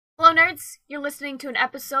nerds! You're listening to an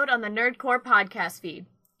episode on the Nerdcore podcast feed.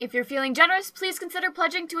 If you're feeling generous, please consider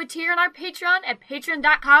pledging to a tier on our Patreon at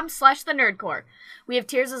patreon.com/thenerdcore. We have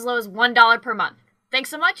tiers as low as $1 per month. Thanks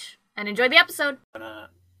so much, and enjoy the episode.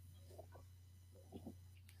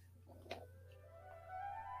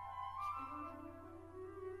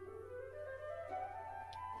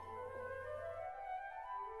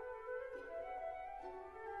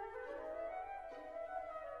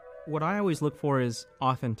 What I always look for is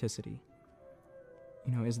authenticity.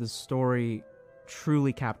 You know, is the story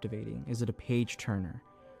truly captivating? Is it a page turner?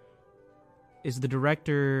 Is the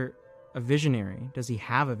director a visionary? Does he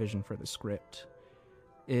have a vision for the script?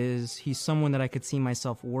 Is he someone that I could see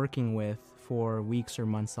myself working with for weeks or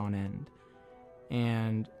months on end?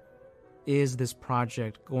 And is this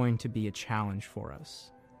project going to be a challenge for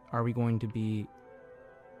us? Are we going to be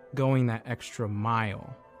going that extra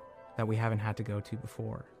mile that we haven't had to go to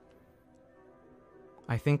before?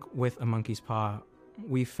 I think with A Monkey's Paw,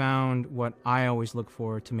 we found what I always look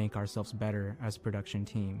for to make ourselves better as a production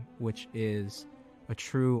team, which is a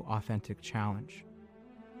true, authentic challenge.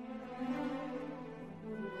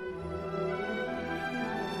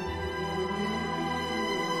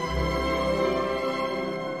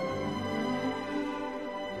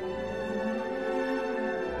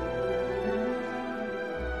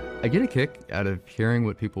 I get a kick out of hearing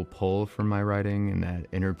what people pull from my writing and that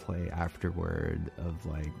interplay afterward of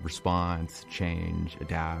like response, change,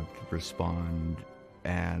 adapt, respond,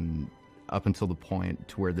 and up until the point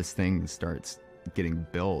to where this thing starts getting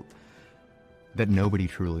built that nobody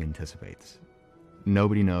truly anticipates.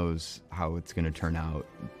 Nobody knows how it's going to turn out,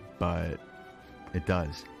 but it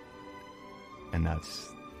does. And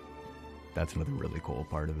that's another really cool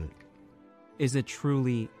part of it. Is it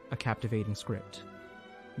truly a captivating script?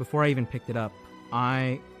 Before I even picked it up,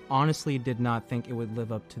 I honestly did not think it would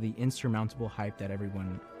live up to the insurmountable hype that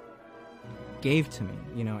everyone gave to me.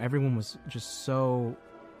 You know, everyone was just so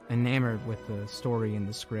enamored with the story and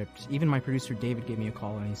the script. Even my producer David gave me a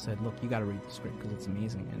call and he said, look, you gotta read the script because it's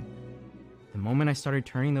amazing. And the moment I started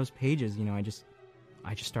turning those pages, you know, I just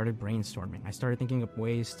started brainstorming. I started thinking up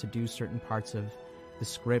ways to do certain parts of the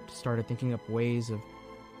script, started thinking up ways of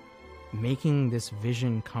making this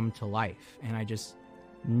vision come to life. And I just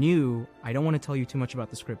knew, I don't want to tell you too much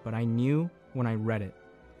about the script, but I knew when I read it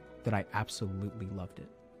that I absolutely loved it.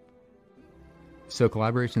 So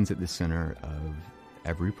collaboration's at the center of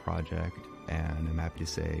every project, and I'm happy to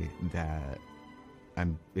say that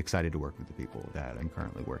I'm excited to work with the people that I'm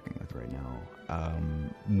currently working with right now.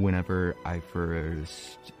 Whenever I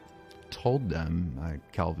first told them,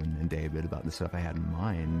 Calvin and David, about the stuff I had in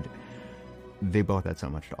mind, they both had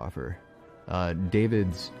so much to offer.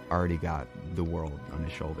 David's already got the world on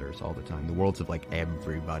his shoulders all the time. The world's of like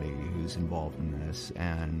everybody who's involved in this,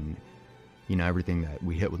 and you know, everything that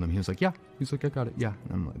we hit with him, he was like, yeah. He's like, I got it, yeah.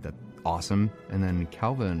 And I'm like, that's awesome. And then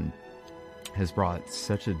Calvin has brought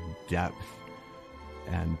such a depth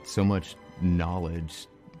and so much knowledge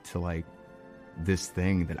to like this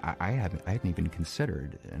thing that I hadn't even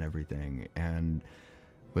considered and everything. And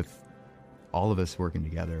with all of us working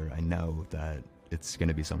together, I know that it's going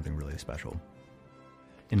to be something really special.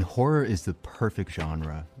 And horror is the perfect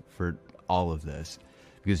genre for all of this,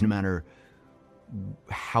 because no matter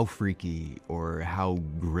how freaky or how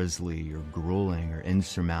grisly or grueling or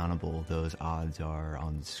insurmountable those odds are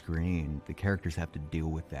on the screen, the characters have to deal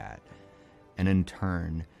with that. And in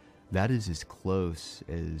turn, that is as close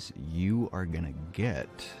as you are going to get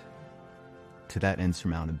to that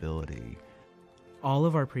insurmountability. All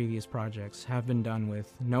of our previous projects have been done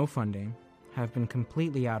with no funding, have been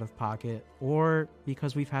completely out of pocket, or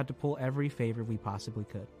because we've had to pull every favor we possibly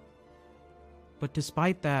could. But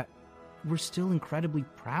despite that, we're still incredibly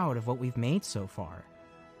proud of what we've made so far.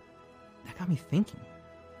 That got me thinking,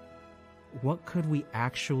 what could we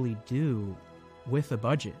actually do with a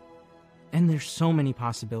budget? And there's so many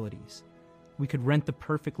possibilities. We could rent the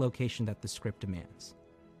perfect location that the script demands.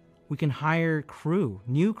 We can hire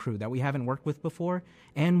new crew that we haven't worked with before,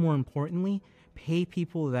 and more importantly, pay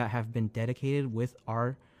people that have been dedicated with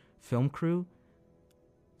our film crew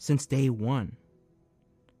since day one.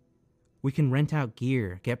 We can rent out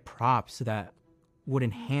gear, get props that would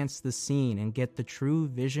enhance the scene and get the true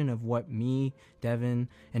vision of what me, Devin,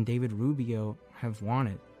 and David Rubio have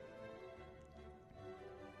wanted.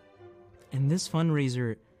 And this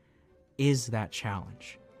fundraiser is that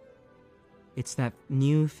challenge. It's that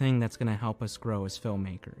new thing that's going to help us grow as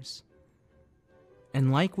filmmakers.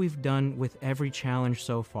 And like we've done with every challenge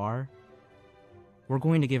so far, we're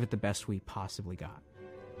going to give it the best we possibly got.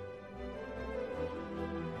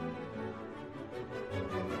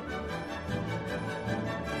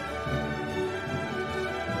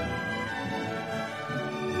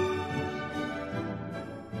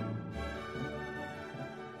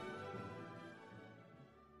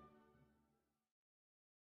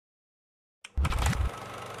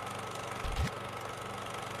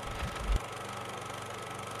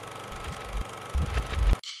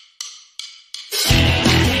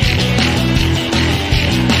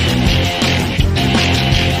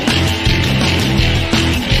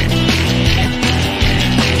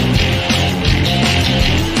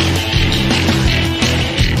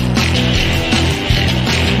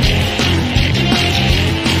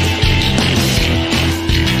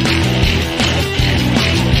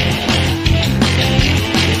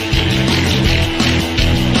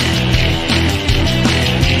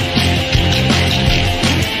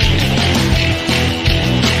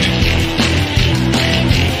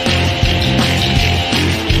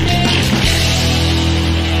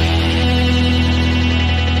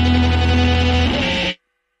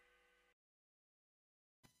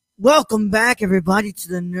 Welcome back, everybody, to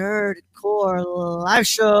the Nerdcore Live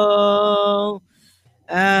Show.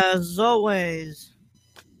 As always,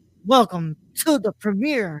 welcome to the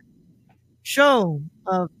premiere show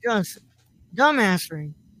of just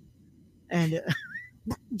dumbassery. And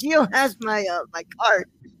Gio has my card.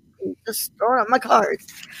 Just throwing up my cards.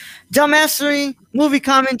 Dumbassery, movie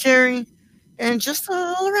commentary, and just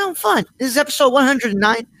all around fun. This is episode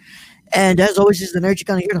 109. And as always, this is the Nerd. You're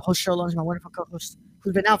going to hear the host show along with my wonderful co-host,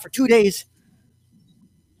 who's been out for 2 days.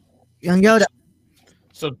 Young Yoda.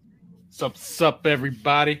 Sup,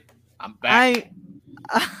 everybody. I'm back.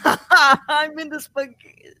 I'm in the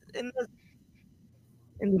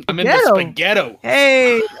I'm in the spaghetto.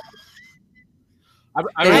 Hey,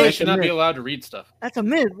 I should not be allowed to read stuff. that's a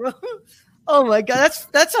mid, bro. Oh my god,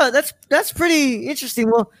 that's pretty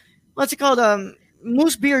interesting. Well, what's it called?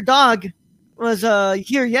 Moose Beard Dog was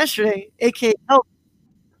here yesterday, aka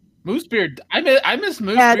Moosebeard. I miss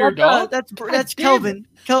Moosebeard Dog. That's Kelvin.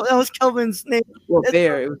 That was Kelvin's name. Well,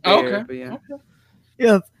 Bear. It was Bear, okay. But yeah. Okay.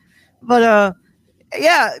 Yeah, but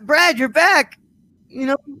yeah, Brad, you're back. You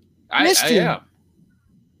know, missed you. Yeah.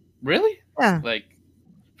 Really? Yeah, Like,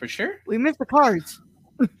 for sure? we missed the cards.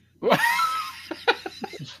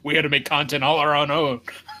 We had to make content all our own.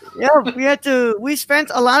 Yeah, we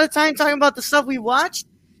spent a lot of time talking about the stuff we watched,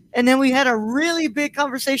 and then we had a really big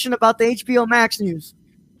conversation about the HBO Max news.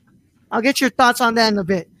 I'll get your thoughts on that in a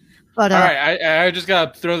bit. But All right, I just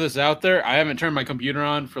gotta throw this out there. I haven't turned my computer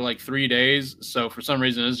on for like 3 days, so for some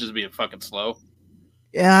reason it's just being fucking slow.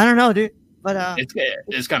 yeah, I don't know, dude. But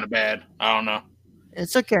It's kind of bad. I don't know.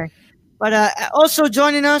 it's okay. But also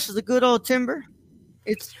joining us is the good old Timber.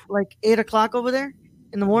 It's like 8 o'clock over there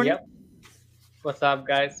in the morning. Yep. What's up,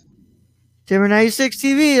 guys? Timber 96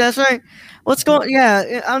 TV. That's right. What's going?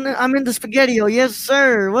 Yeah, I'm in the spaghetti. Oh, yes,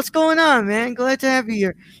 sir. What's going on, man? Glad to have you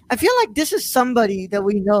here. I feel like this is somebody that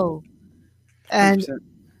we know, and 100%.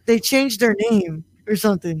 they changed their name or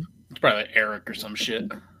something. It's probably like Eric or some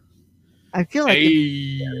shit. I feel like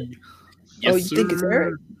Hey. Yes, Oh, you think it's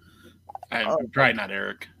Eric? Probably not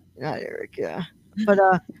Eric. not Eric. Yeah, but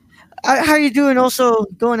how are you doing? Also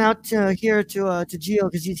going out here to Gio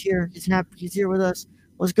because he's here. He's here with us.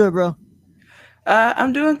 What's good, bro?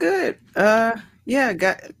 I'm doing good. Yeah,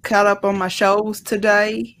 got caught up on my shows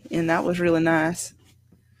today, and that was really nice.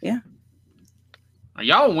 Are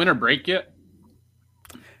y'all on winter break yet?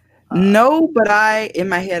 No, but in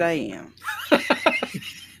my head, I am.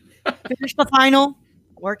 Finished the final.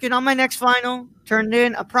 Working on my next final. Turned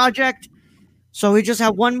in a project. So we just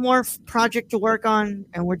have one more project to work on,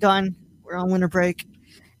 and we're done. We're on winter break,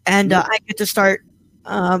 and I get to start.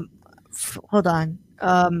 Hold on.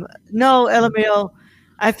 No, LMAO.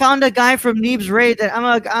 I found a guy from Neebs Raid that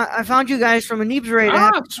I found you guys from a Neebs Raid.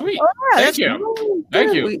 Sweet. Oh, yeah, Thank that's you. cool.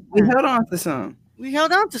 Thank you. We held on to some. We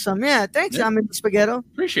held on to some. Yeah, thanks. Yeah. I'm in the spaghetto.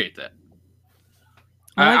 Appreciate that.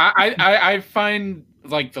 All right. I find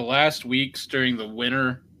like the last weeks during the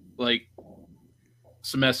winter like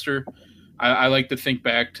semester, I like to think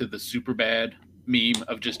back to the super bad meme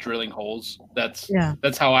of just drilling holes. That's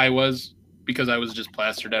how I was because I was just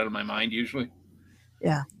plastered out of my mind usually.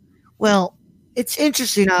 Yeah. Well, it's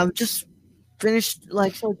interesting. I've just finished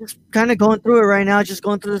just kind of going through it right now, just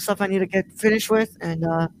going through the stuff I need to get finished with, and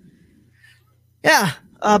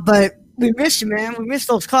but we missed you, man. We missed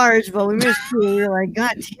those cards, but we missed you. We were like,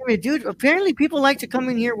 God damn it, dude. Apparently people like to come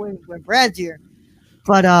in here when Brad's here.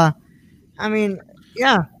 But I mean,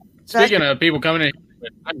 yeah. Speaking of people coming in,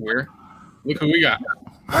 I'm here. Look who we got.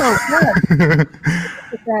 Oh God. Look at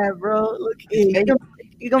that, bro. Look, you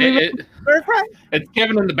gonna be my girlfriend? It's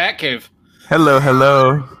Kevin in the Batcave.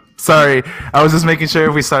 Hello. Sorry, I was just making sure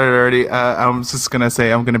if we started already. I'm just gonna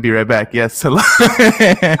say I'm gonna be right back. Yes, hello.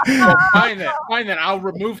 Fine then. I'll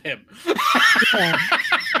remove him. Why?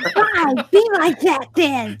 Be like that,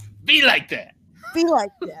 then. Be like that. Be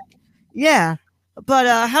like that. Yeah. But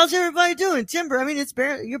how's everybody doing? Timber, I mean,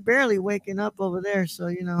 you're barely waking up over there, so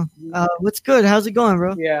you know. What's good? How's it going,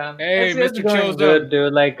 bro? Yeah. Hey, it's Mr. going Chill's good, up.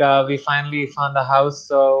 dude. Like, we finally found the house,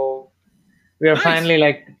 so we are Nice. finally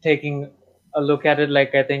like taking a look at it.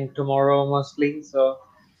 Like, I think tomorrow mostly. So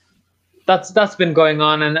that's been going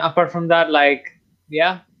on, and apart from that, like,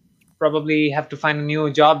 yeah, probably have to find a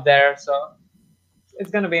new job there. So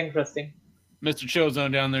it's gonna be interesting. Mr.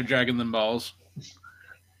 Chillzone down there dragging them balls.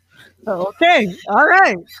 Okay, all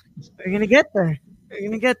right. We're gonna get there. We're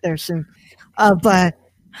gonna get there soon. But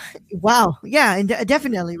wow, yeah, and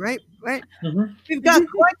definitely, right. Mhm. We've got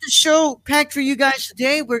quite the show packed for you guys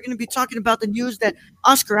today. We're going to be talking about the news that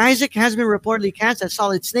Oscar Isaac has been reportedly cast as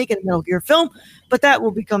Solid Snake in a Metal Gear film, but that will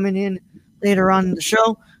be coming in later on in the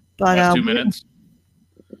show. But Last 2 minutes.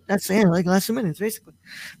 That's like last 2 minutes, basically.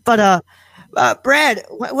 But Brad,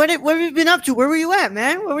 what have you been up to? Where were you at,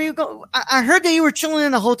 man? Where were you going? I heard that you were chilling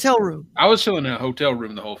in a hotel room. I was chilling in a hotel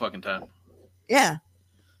room the whole fucking time. Yeah.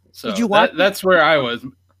 So Did you watch? That's where I was.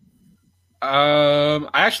 I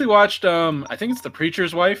actually watched. I think it's The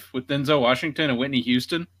Preacher's Wife with Denzel Washington and Whitney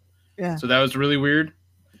Houston. Yeah. So that was really weird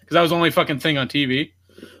because that was the only fucking thing on TV.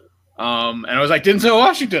 And I was like, Denzel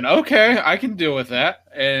Washington, okay, I can deal with that,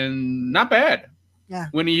 and not bad. Yeah.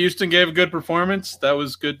 Whitney Houston gave a good performance. That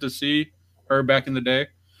was good to see her back in the day.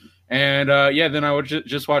 And then I would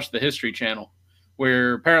just watch the History Channel,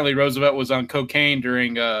 where apparently Roosevelt was on cocaine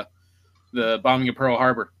during the bombing of Pearl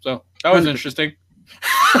Harbor. So that was interesting.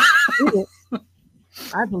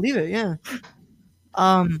 I believe it. Yeah.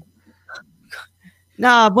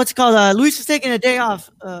 What's it called? Luis is taking a day off.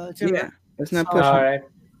 Let's not push him. All right.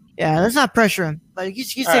 Yeah, let's not pressure him. But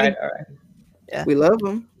he's All taking. right. All right. Yeah. We love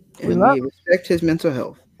him. And we respect his mental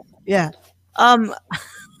health. Yeah.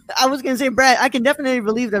 I was gonna say, Brad, I can definitely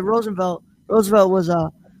believe that Roosevelt was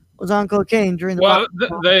on cocaine during the. Well,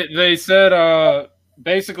 they said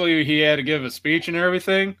basically he had to give a speech and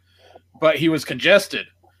everything, but he was congested,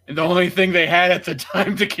 and the only thing they had at the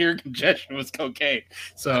time to cure congestion was cocaine.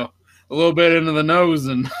 So a little bit into the nose,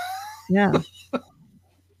 and yeah.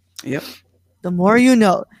 Yep. The more you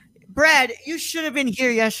know. Brad, you should have been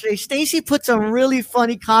here yesterday. Stacy put some really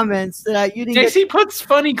funny comments that you didn't. Stacy puts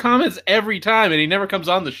funny comments every time, and he never comes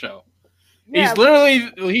on the show. Yeah,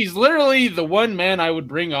 He's literally the one man I would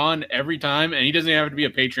bring on every time, and he doesn't even have to be a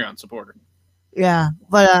Patreon supporter. Yeah,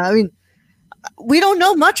 but I mean, we don't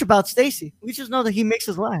know much about Stacy. We just know that he makes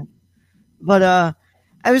us laugh. But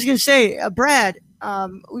I was gonna say, Brad,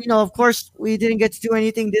 of course, we didn't get to do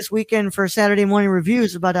anything this weekend for Saturday morning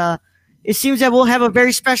reviews, but it seems that we'll have a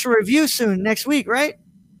very special review soon next week, right?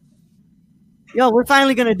 Yo, we're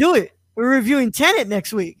finally gonna do it. We're reviewing Tenet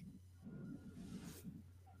next week.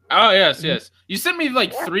 Oh yes. You sent me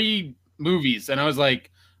like 3 movies, and I was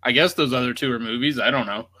like, I guess those other 2 are movies. I don't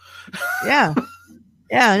know. Yeah,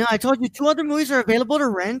 no, I told you 2 other movies are available to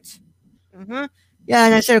rent. Mm-hmm. Yeah,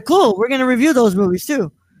 and I said, cool, we're gonna review those movies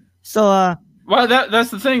too. So, well,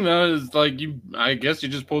 that's the thing though, is like I guess you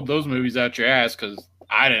just pulled those movies out your ass because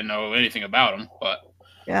I didn't know anything about them. But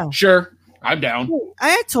yeah, sure, I'm down. I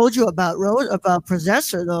had told you about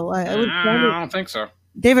Possessor though. I don't think so.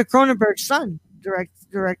 David Cronenberg's son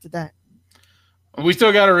directed that. We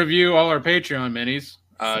still got to review all our Patreon minis.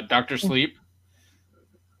 Dr. Sleep.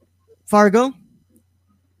 Fargo.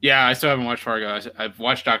 Yeah, I still haven't watched Fargo. I've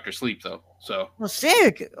watched Dr. Sleep though. So. Well,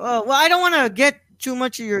 sick. Well, I don't want to get too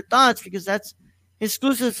much of your thoughts because that's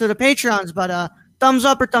exclusive to the Patreons. But thumbs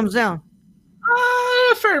up or thumbs down?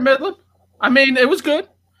 Fair middling. I mean, it was good.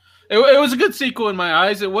 It was a good sequel in my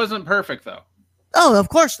eyes. It wasn't perfect though. Oh, of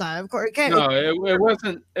course not. Of course, it can't. No, it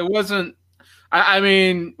wasn't. It wasn't. I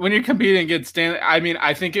mean, when you're competing against Stanley, I mean,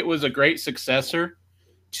 I think it was a great successor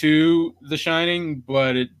to The Shining,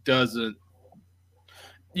 but it doesn't.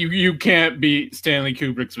 You can't beat Stanley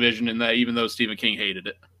Kubrick's vision in that, even though Stephen King hated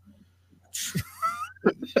it.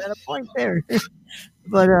 Got a point there.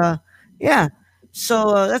 But yeah.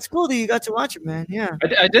 So that's cool that you got to watch it, man. Yeah.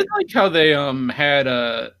 I did like how they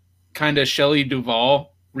had kind of Shelley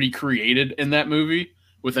Duvall recreated in that movie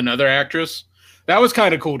with another actress. That was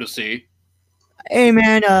kind of cool to see. Hey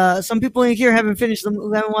man, some people in here haven't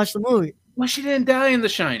watched the movie. Well, she didn't die in The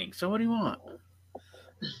Shining, so what do you want?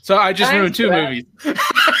 So I just ruined 2 movies.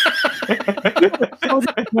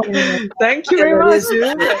 Thank you very much.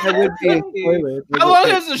 That would be a spoiler. How long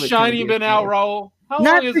has The Shining been out, Raul? How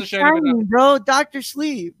long has The Shining been out? Bro, Dr.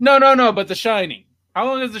 Sleep. No, but The Shining. How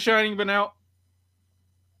long has The Shining been out?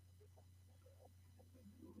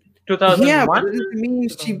 2001. Yeah, but it doesn't mean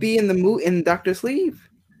she be in the movie in Dr. Sleep.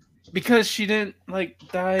 Because she didn't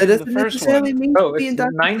die It in the doesn't first necessarily one. mean Oh, she be it's in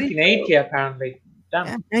Dr. 1980 Sleep. apparently. Damn.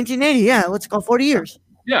 Yeah, 1980. Yeah, what's it called? 40 years.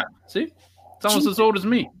 Yeah, see? It's almost as old as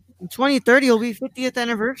me. In 2030 will be 50th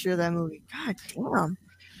anniversary of that movie. God damn.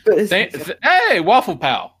 But it's, Hey, Waffle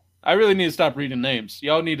Pal. I really need to stop reading names.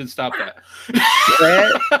 Y'all need to stop that.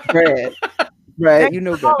 Brad, you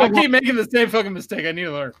know better. I keep making the same fucking mistake. I need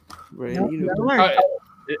to learn. Brad, No, you you know gotta better.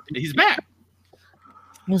 learn. He's back.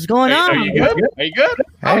 What's going on? Are you good? Are you good?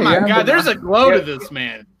 Oh Hey, my yeah, God, there's a glow to this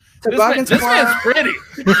man. Toboggan This man's Squad. pretty.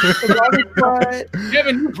 Toboggan Squad.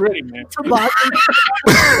 Kevin, you're pretty, man.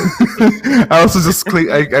 I also just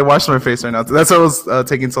I washed my face right now. That's why I was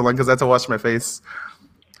taking so long because I had to wash my face.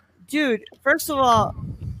 Dude, first of all,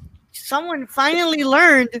 someone finally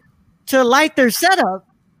learned to light their setup.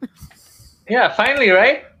 Yeah, finally,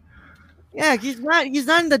 right? Yeah, he's not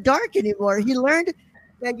in the dark anymore. He learned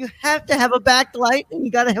that you have to have a backlight and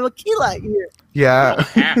you got to have a key light here. Yeah.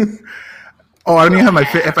 Oh, I don't even have my.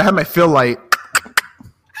 If I have my fill light,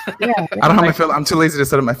 Yeah, I don't have my fill. I'm too lazy to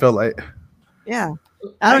set up my fill light. yeah.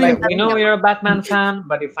 I don't Like, even. we know you're a Batman fan,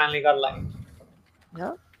 but you finally got light.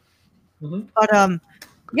 Yeah. Mhm. But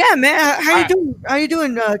yeah, man. How you doing? How you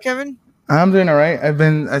doing, Kevin? I'm doing all right.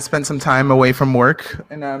 I spent some time away from work,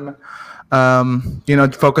 and I'm,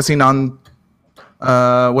 focusing on,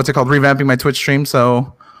 what's it called, revamping my Twitch stream.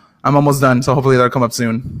 So I'm almost done. So hopefully that'll come up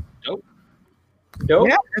soon. Dope.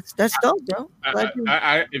 Yeah, that's dope, bro. Glad you-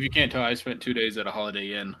 If you can't tell, I spent 2 days at a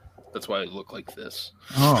Holiday Inn. That's why I look like this.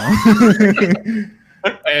 Oh.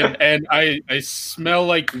 And I smell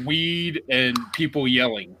like weed and people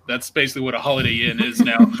yelling. That's basically what a Holiday Inn is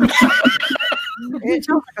now. It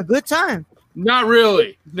sounds like a good time. Not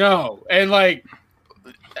really, no. And like,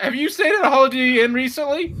 have you stayed at a Holiday Inn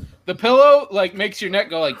recently? The pillow like makes your neck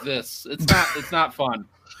go like this. It's not fun.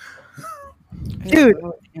 Dude,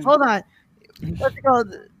 hold on. Let's go.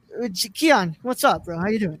 Keon, what's up, bro? How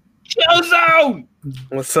you doing? Chill zone.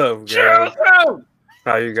 What's up, Chill guys? zone.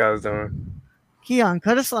 How you guys doing? Keon,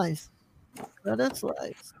 cut a slice. Cut a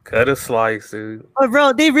slice. Cut a slice, dude. Oh,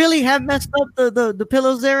 bro, they really have messed up the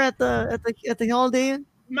pillows there at the Holiday Inn.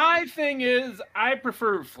 My thing is, I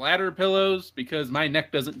prefer flatter pillows because my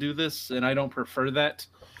neck doesn't do this, and I don't prefer that.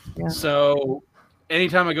 Yeah. So,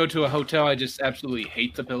 anytime I go to a hotel, I just absolutely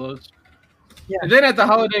hate the pillows. Yeah. And then at the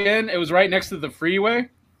Holiday Inn, it was right next to the freeway,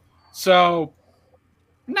 so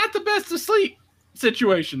not the best to sleep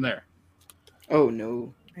situation there. Oh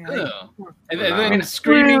no. Yeah. And then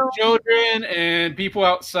screaming children and people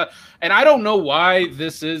outside. And I don't know why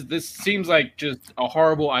this seems like just a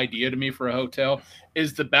horrible idea to me for a hotel,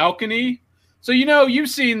 is the balcony. So, you've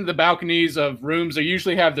seen the balconies of rooms. They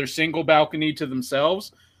usually have their single balcony to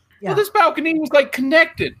themselves. Yeah. Well, this balcony was like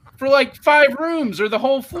connected for like 5 rooms or the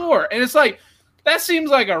whole floor. And it's like, that seems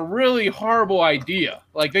like a really horrible idea.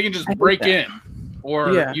 Like they can just break in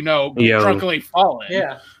or, Yeah. drunkenly fall in.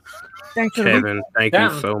 Yeah. Thanks for Kevin, thank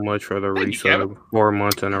Damn. you so much for the Thank you, Kevin. resub. 4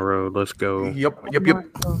 months in a row. Let's go. Yep.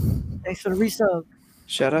 Thanks for the resub.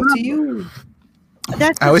 Shout out to you.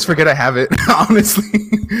 That's I always forget I have it. Honestly.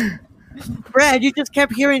 Brad. You just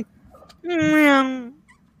kept hearing. "Mm,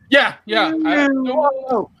 Yeah.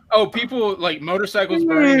 People like motorcycles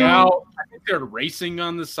burning out. I think they're racing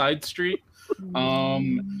on the side street.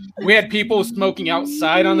 We had people smoking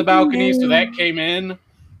outside on the balcony, so that came in.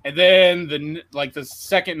 And then the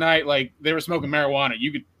second night, like they were smoking marijuana.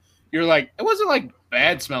 You're like, it wasn't like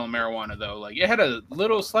bad smelling marijuana though. Like it had a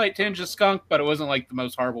little slight tinge of skunk, but it wasn't like the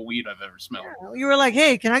most horrible weed I've ever smelled. You were like,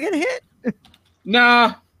 "Hey, can I get a hit?"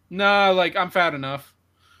 Nah, like I'm fat enough.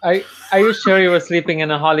 Are you sure you were sleeping in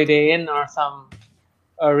a Holiday Inn or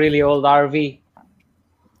a really old RV?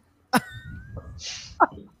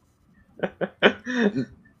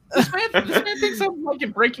 This man thinks I'm like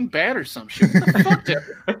in Breaking Bad or some shit. What the fuck,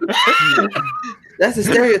 Devin? That's a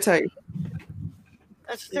stereotype.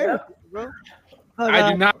 That's terrible, bro. But,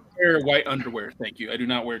 I do not wear white underwear. Thank you. I do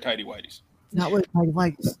not wear tidy whities. Not with my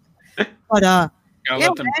likes. But Gotta Yeah,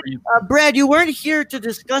 let them breathe. Brad, you weren't here to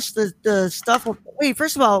discuss the stuff. Wait,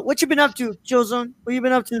 first of all, what you been up to, Chillzone? What you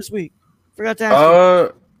been up to this week? Forgot to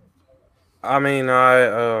ask.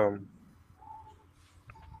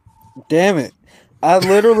 Damn it. I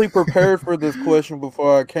literally prepared for this question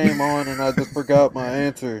before I came on and I just forgot my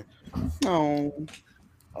answer. Oh.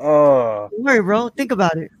 Don't worry, bro. Think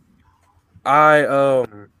about it. I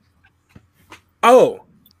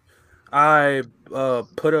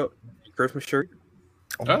put up Christmas tree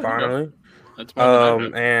finally. That's more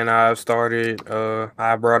than I And I started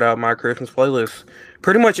I brought out my Christmas playlist.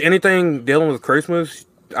 Pretty much anything dealing with Christmas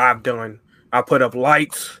I've done. I put up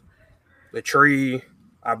lights, the tree,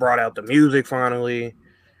 I brought out the music finally.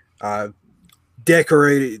 I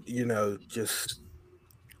decorated, just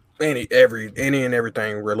any and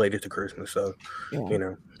everything related to Christmas. So,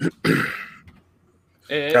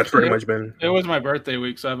 that's pretty much been. It was my birthday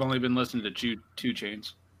week, so I've only been listening to Two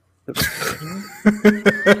Chains.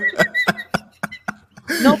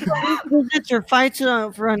 No visits or fights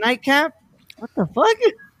for a nightcap? What the fuck?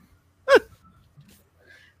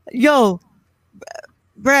 Yo,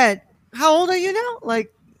 Brad, how old are you now?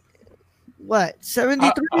 Like, what,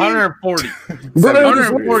 73? 140. Brad,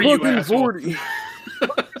 140, you fucking asshole. 40.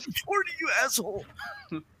 40, you asshole.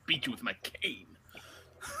 Beat you with my cane.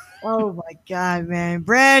 Oh my God, man.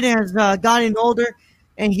 Brad has gotten older,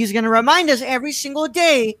 and he's going to remind us every single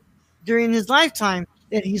day during his lifetime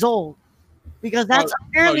that he's old. Because that's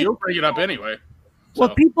apparently you'll bring it up anyway.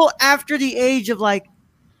 what people after the age of like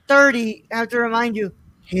 30 have to remind you,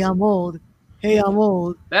 hey, I'm old. hey, I'm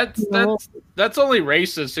old. That's only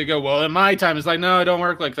racist to go, well, in my time. It's like, no, it don't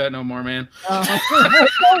work like that no more, man. It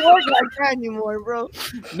don't work like that anymore, bro.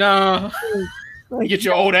 No. Like, You get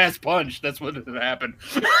your old ass punched. That's what happened.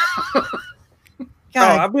 Oh,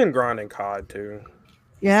 God, I've been grinding COD too.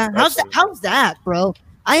 yeah. How's that, bro?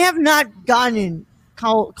 I have not gotten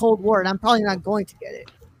Cold War, and I'm probably not going to get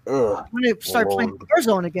it. Ugh. I'm gonna start playing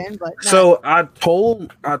Warzone again, but So I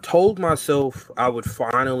told myself I would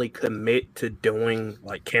finally commit to doing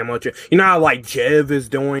like camo. You know how like Jev is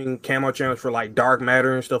doing camo challenge for like Dark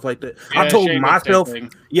Matter and stuff like that. I told Shane myself, did the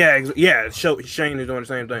same thing. yeah. Shane is doing the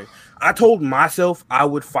same thing. I told myself I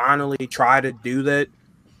would finally try to do that.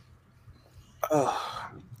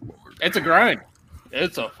 It's a grind.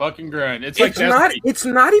 It's a fucking grind. It's It's like not. Destiny. It's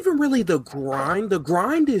not even really the grind. The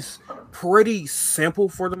grind is pretty simple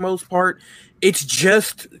for the most part. It's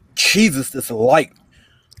just Jesus. This light.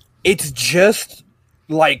 It's just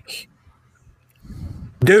like,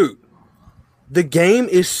 dude, the game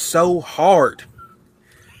is so hard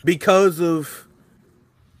because of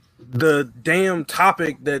the damn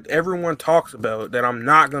topic that everyone talks about that I'm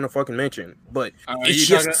not gonna fucking mention. But it's you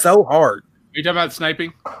just talking- so hard. Are you talking about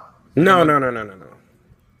sniping? No.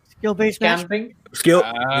 skill-based match. Camping. Skill.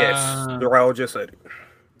 Yes, Darrell just said it.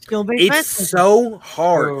 Skill-based match. It's so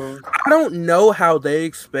hard. Oh. I don't know how they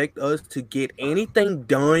expect us to get anything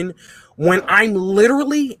done when I'm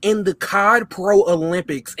literally in the COD Pro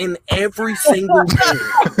Olympics in every single game.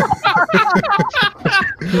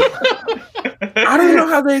 I don't know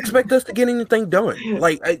how they expect us to get anything done.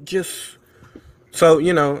 Like, so,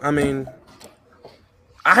 you know, I mean,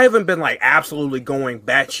 I haven't been like absolutely going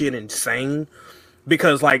batshit insane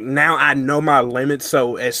because like now I know my limits.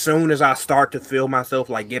 So as soon as I start to feel myself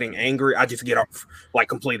like getting angry, I just get off like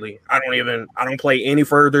completely. I don't play any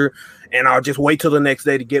further, and I'll just wait till the next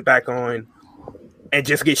day to get back on and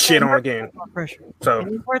just get shit on again. Pressure. So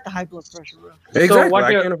It's worth the high blood pressure, bro. exactly, what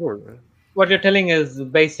I you're- can't afford it. What you're telling is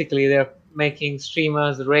basically they're making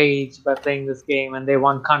streamers rage by playing this game, and they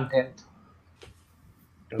want content.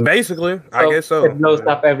 Basically, I guess so. It blows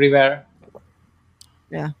up everywhere.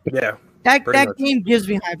 Yeah. That Pretty much. game gives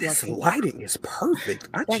me high blood This pressure. lighting is perfect.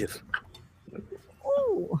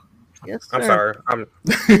 Ooh. Yes, I'm sir. sorry.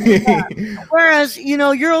 I'm Whereas, you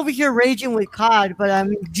know, you're over here raging with COD, but I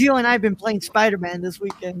mean, Gio and I have been playing Spider-Man this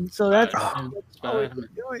weekend, so that's how we can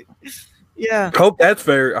do it. Yeah. hope that's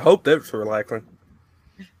fair. I hope that's relaxing.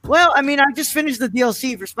 Well, I mean, I just finished the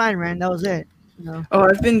DLC for Spider-Man. That was it. You know. Oh,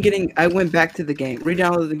 I went back to the game,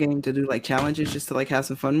 re-downloaded the game to do like challenges just to like have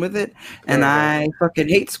some fun with it. And I fucking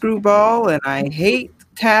hate Screwball and I hate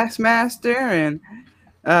Taskmaster and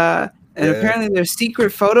apparently there's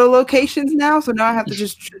secret photo locations now. So now I have to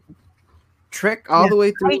just trek all the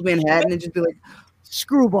way through Manhattan and just be like,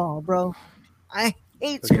 Screwball, bro. I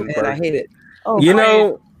hate Fucking Screwball. man, I hate it. Oh, You man.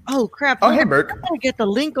 know, Oh crap! Oh, hey, Burke. I gotta get the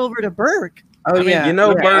link over to Burke. Oh I mean, yeah, you know,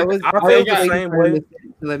 yeah, Bert, I was feel the waiting same for him way. to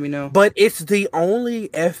let me know. but it's the only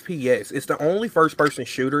FPS. It's the only first-person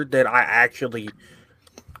shooter that I actually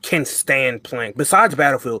can stand playing, besides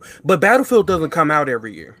Battlefield. But Battlefield doesn't come out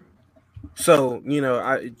every year, so you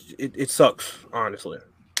know, it sucks honestly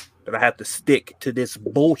that I have to stick to this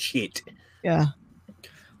bullshit. Yeah.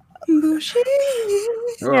 Bullshit.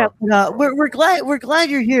 Yeah, but, we're glad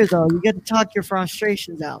you're here though. You get to talk your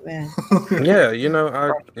frustrations out, man. Yeah, you know,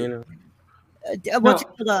 What's it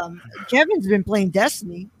called? Kevin's been playing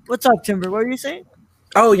Destiny. What's up, Timber? What were you saying?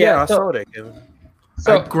 Oh yeah, Yeah, I so- saw that, Kevin.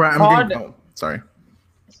 So I'm COD, getting, sorry.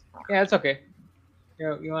 yeah, it's okay.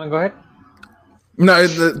 You want to go ahead? No,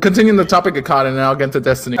 continuing the topic of COD, and then I'll get to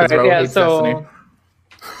Destiny. 'cause Raul Yeah, hates so Destiny.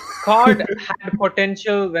 COD had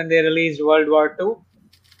potential when they released World War II,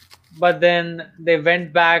 but then they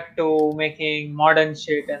went back to making modern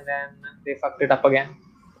shit, and then they fucked it up again.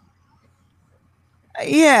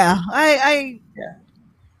 Yeah, I Yeah.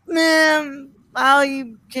 man,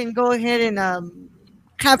 I can go ahead and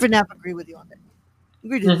half and half agree with you on that.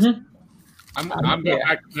 Agree to this. Mhm. I'm going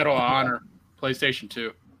back to Medal of Honor, PlayStation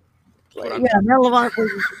 2. Yeah, Medal of Honor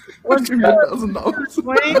was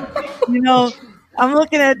Dwayne, you know, I'm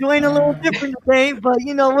looking at Dwayne a little different today, but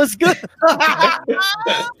you know what's good.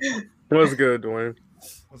 What's good, Dwayne?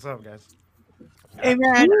 What's up, guys? Hey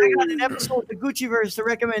man, I got an episode of the Gucci verse to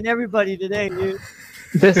recommend everybody today, dude.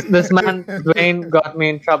 This man Dwayne got me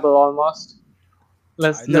in trouble almost.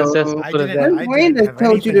 Let's just I put it didn't- there. I Wayne didn't that have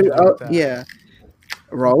told you anything to, do with that. yeah.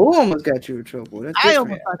 Raul almost got you in trouble. That's I different.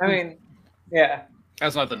 almost thought I mean, yeah.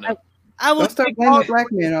 That's nothing new. I was Don't start blaming the black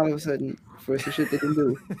man all of a sudden for some shit they didn't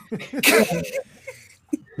do.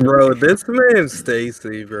 Bro, this man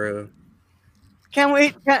Stacy, bro. can't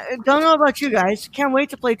wait. Don't know about you guys. Can't wait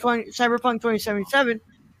to play Cyberpunk 2077.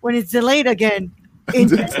 when it's delayed again in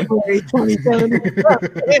January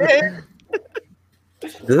 2017.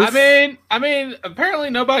 I mean, apparently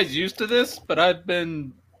nobody's used to this, but I've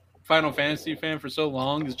been Final Fantasy fan for so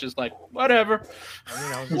long. It's just like whatever.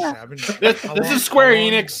 I mean, I've been, this is Square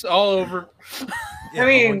Enix all over. I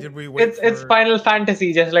mean, it's Final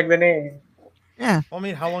Fantasy, just like the name. Yeah. Well, I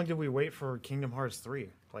mean, how long did we wait for Kingdom Hearts 3?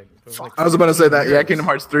 Like, it was like I was about to say that. Yeah, Kingdom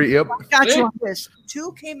Hearts 3. Yep. I got you on this.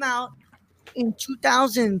 2 came out in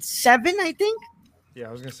 2007, I think. Yeah,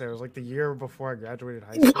 I was gonna say it was like the year before I graduated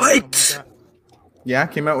high school. What? Yeah,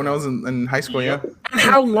 came out when I was in high school. Yeah. And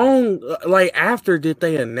how long, like, after did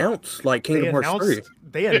they announce like Kingdom Hearts 3?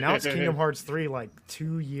 They announced Kingdom Hearts 3 like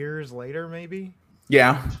 2 years later, maybe.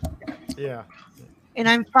 Yeah. Yeah. And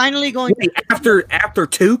I'm finally going Wait, after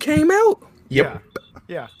 2 came out. Yep.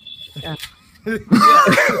 Yeah.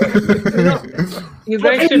 You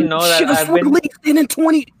guys should know that I've been released in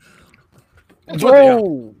 20.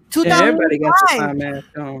 Whoa!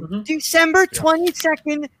 2005. December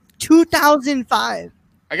 22nd, 2005.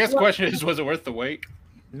 I guess the question is, was it worth the wait?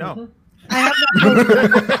 No. I have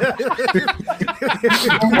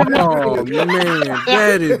Oh man,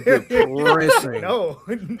 that is depressing. No,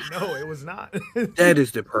 it was not. That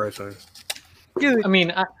is depressing. Dude, I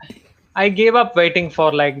mean, I gave up waiting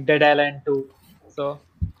for like Dead Island 2. So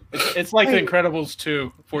it's like The Incredibles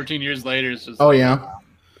 2. 14 years later, it's just Oh yeah.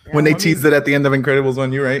 When they teased it at the end of Incredibles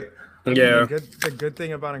 1, you're right. Yeah. The good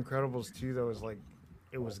thing about Incredibles 2 though is like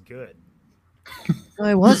it was good. no,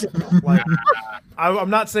 it wasn't. Like I'm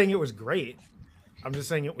not saying it was great. I'm just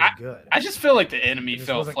saying it was good. I just feel like the enemy It just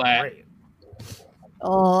fell wasn't flat. great.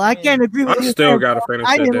 Oh, I can't agree with I you. still gotta finish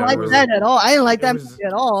I that didn't damn like movie. that at all. I didn't like that was- movie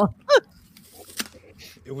at all.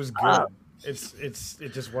 It was good.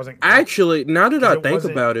 It just wasn't great. Actually, now that I It think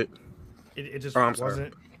wasn't- about it, it just Oh, I'm sorry.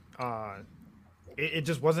 wasn't it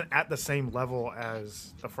just wasn't at the same level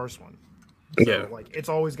as the first one. yeah. So, like it's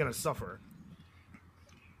always gonna suffer.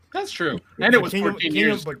 That's true. And it was Kingdom, 14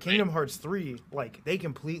 years. But Kingdom Hearts 3, like they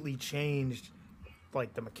completely changed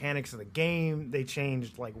like the mechanics of the game. They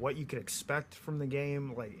changed like what you could expect from the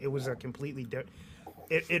game. Like it was a completely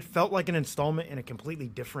it felt like an installment in a completely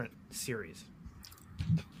different series.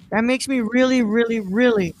 That makes me really, really,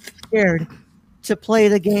 really scared to play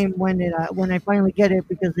the game when I finally get it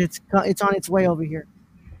because it's on its way over here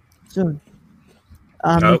soon.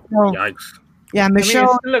 Oh, Michelle, yikes. yeah, I mean, Michelle.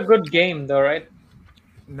 it's still a good game, though, right?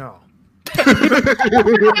 No. Okay.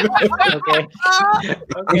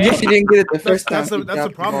 I guess you didn't get it the first time. That's the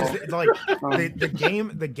problem. Is that, like Um,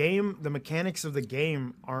 the mechanics of the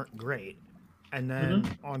game aren't great, and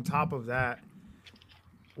then on top of that,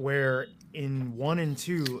 where in 1 and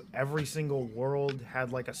 2, every single world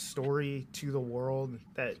had like a story to the world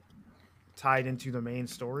that tied into the main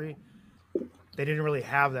story. They didn't really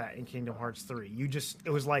have that in Kingdom Hearts 3. It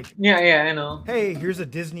was like, Yeah, I know. hey, here's a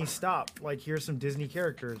Disney stop. Like, here's some Disney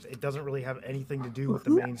characters. It doesn't really have anything to do with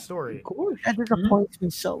the main story. That disappoints me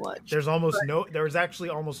so much. There was actually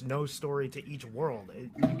almost no story to each world. You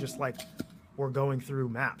just like were going through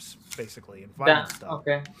maps basically and finding stuff.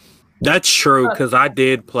 Okay. That's true because I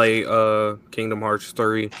did play Kingdom Hearts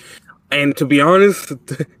 3, and to be honest,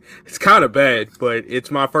 it's kind of bad. But it's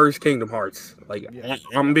my first Kingdom Hearts. Like I'm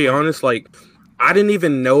gonna be honest, like I didn't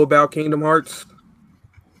even know about Kingdom Hearts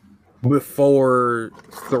before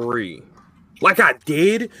 3. Like I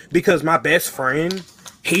did because my best friend,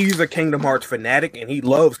 he's a Kingdom Hearts fanatic and he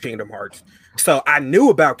loves Kingdom Hearts. So I knew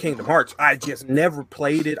about Kingdom Hearts. I just never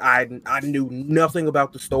played it. I knew nothing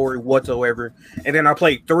about the story whatsoever. And then I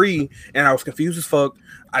played 3 and I was confused as fuck.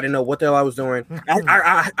 I didn't know what the hell I was doing.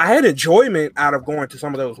 I had enjoyment out of going to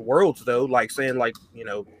some of those worlds though, like saying like, you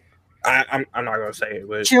know, I'm not gonna say it,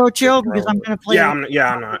 but chill because I'm gonna play. I'm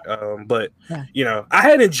not. But Yeah. you know, I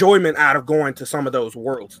had enjoyment out of going to some of those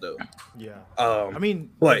worlds though. Yeah. I mean,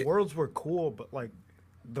 but the worlds were cool, but like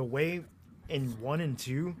the way in 1 and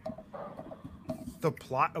 2, the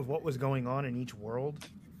plot of what was going on in each world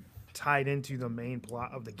tied into the main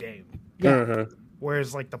plot of the game. Yeah.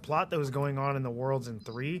 Whereas like the plot that was going on in the worlds in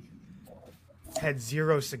 3 had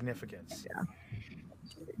zero significance. Yeah.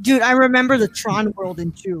 Dude, I remember the Tron world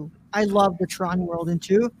in 2. I love the Tron world in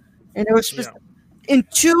 2. And it was in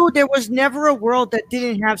 2, there was never a world that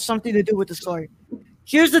didn't have something to do with the story.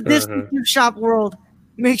 Here's the Disney gift shop world.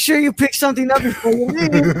 Make sure you pick something up before you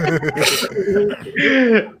leave.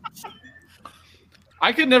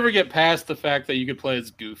 I could never get past the fact that you could play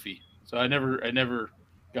as Goofy, so I never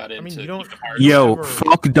got into. I mean, you don't. Yo,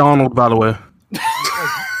 fuck Donald, by the way. He's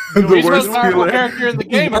the most powerful character in the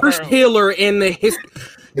game. Worst healer in the history.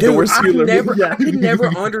 The worst I Hitler. could never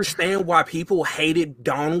understand why people hated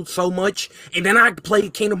Donald so much. And then I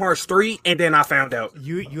played Kingdom Hearts 3, and then I found out.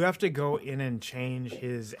 You have to go in and change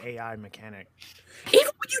his AI mechanic. Even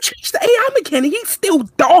when you change the AI mechanic, he's still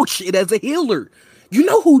dog shit as a healer. You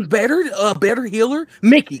know who's better? A better healer?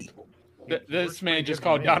 Mickey. This man just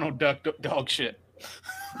called Donald Duck dog shit.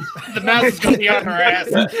 The mouse is gonna be on her ass.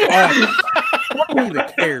 I don't even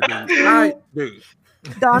care, dude.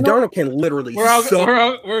 Donald can literally suck.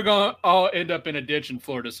 We're gonna all end up in a ditch in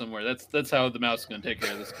Florida somewhere. That's how the mouse is gonna take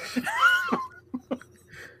care of this.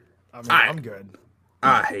 I'm good.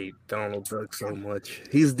 I hate Donald Duck so much.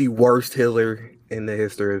 He's the worst healer in the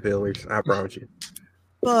history of healers. I promise you.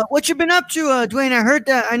 What you been up to, Dwayne?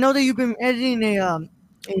 I know that you've been editing a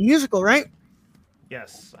musical, right?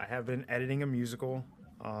 Yes, I have been editing a musical.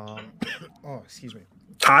 Excuse me.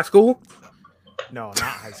 High school? No, not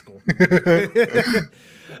high school.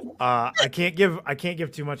 I can't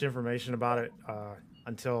give too much information about it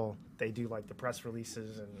until they do like the press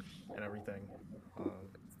releases and everything.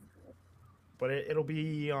 But it'll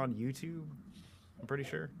be on YouTube. I'm pretty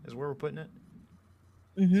sure is where we're putting it.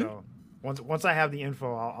 Mm-hmm. So once I have the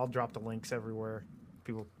info, I'll drop the links everywhere.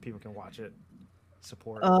 People can watch it.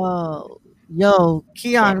 Support. Oh, yo,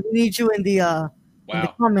 Keon, we need you in the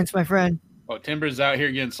comments, my friend. Oh, Timber's out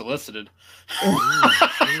here getting solicited.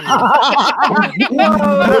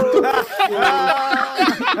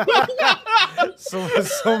 So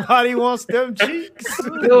somebody wants them cheeks.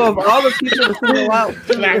 Yo, of all the people to single out,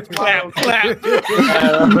 clap, clap, clap.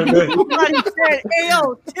 Somebody said, "Hey,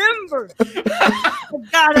 yo, Timber, I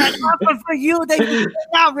got an offer for you that you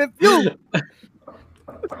cannot refuse."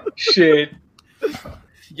 Shit.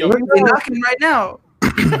 Yo, we're knocking right now.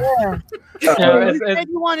 Yeah. You said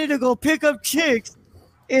you wanted to go pick up chicks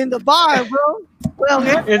in the bar, bro. Well,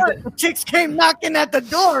 the chicks came knocking at the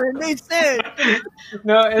door and they said,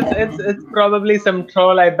 "No, it's probably some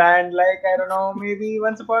troll I banned, like I don't know, maybe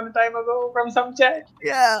once upon a time ago from some chat."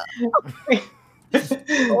 Yeah.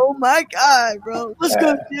 Oh my god, bro! What's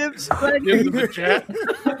good, Tibbs? Give them the chat.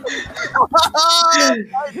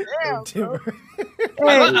 Damn, bro.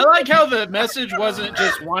 I like how the message wasn't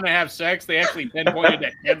just want to have sex. They actually pinpointed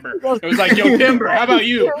at Timber. It was like, "Yo, Timber, how about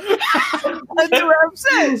you?" That's what I'm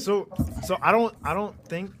saying. So I don't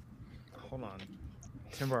think. Hold on,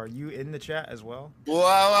 Timber, are you in the chat as well?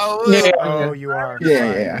 Wow. Yeah. Oh, you are.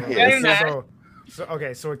 Yeah. So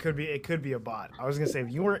okay, so it could be a bot. I was gonna say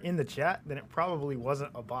if you weren't in the chat, then it probably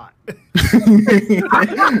wasn't a bot. Because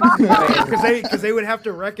they would have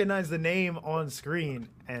to recognize the name on screen,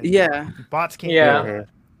 and bots can't. Yeah.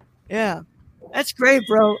 Yeah, that's great,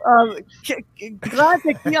 bro. Glad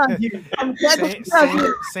to be on you. I'm glad to be on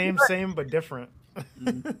you. Same, but different.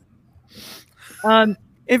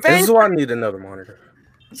 If This is why I need another monitor.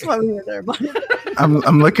 that's why we're there, buddy.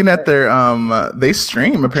 I'm looking at their they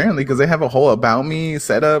stream apparently because they have a whole about me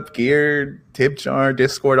setup, gear, tip jar,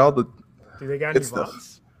 Discord, all the Do they got good any stuff.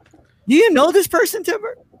 bots? Do you know this person,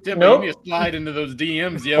 Timber? Timber, you need to slide into those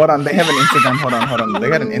DMs, yo. Hold on, they have an Instagram. Hold on. They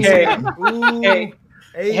got an Instagram.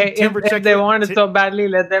 Hey, Timber, if they want it so badly,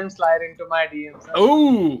 let them slide into my DMs.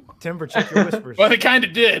 Ooh, Timber, check your whispers. well, they kind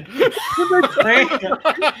of did.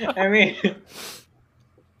 I mean,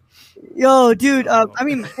 Yo, dude.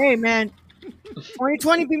 Hey, man.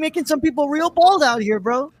 2020 be making some people real bald out here,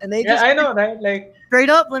 bro. And they just I know, right? Like straight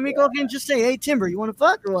up. Let me go ahead and just say, "Hey, Timber, you want to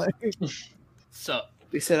fuck or what?" Sup?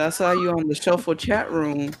 They said I saw you on the Shuffle chat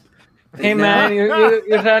room. hey man, you're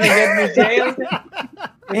trying to get me jailed?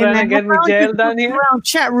 You're trying to get me jailed down here? Around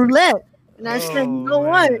chat roulette, and I said, "You know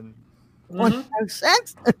what? Want to have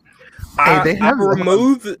sex?" Hey, they have I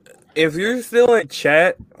removed. If you're still in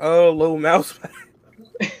chat, little mouse.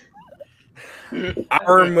 I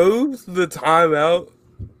removed the timeout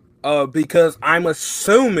because I'm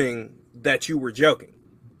assuming that you were joking.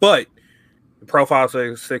 But the profile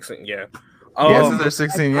says 16, yeah. Yes, they're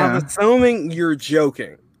 16, yeah. I'm assuming you're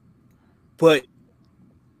joking. But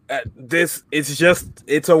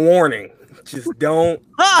it's a warning. Just don't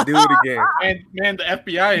do it again. Man, the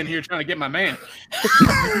FBI in here trying to get my man.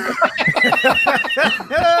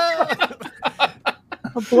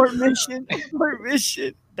 Abort mission.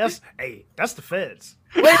 That's the feds.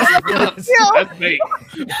 That's me.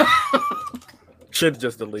 Should have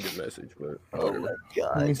just deleted message, but Oh my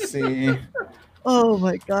god. Let me see. Oh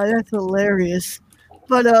my god, that's hilarious.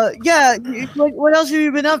 But yeah, what else have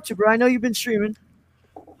you been up to, bro? I know you've been streaming.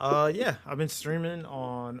 Yeah, I've been streaming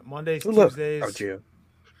on Mondays, Look. Tuesdays, Oh, Gio.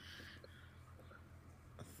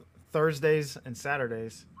 Thursdays, and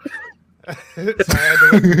Saturdays. So I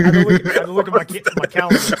had to look at my calendar.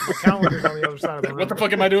 My calendar's on the other side of the room. What the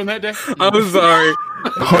fuck am I doing that day? I'm sorry.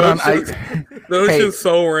 Hold on. That was Hey. just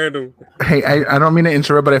so random. Hey, I don't mean to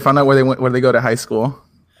interrupt, but I found out where they go to high school.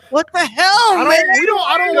 What the hell, I man? don't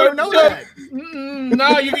want to know that.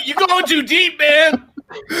 No, you're going too deep, man.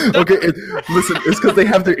 Okay, listen, it's because they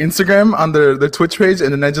have their Instagram on their Twitch page,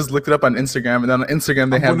 and then I just looked it up on Instagram, and then on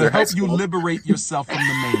Instagram they have their high help school. you liberate yourself from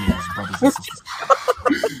the manias, brothers and sisters.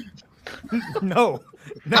 No.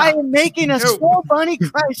 I am making a No. small bunny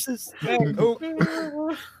crisis. No.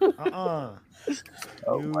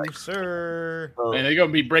 You, sir. Man, they're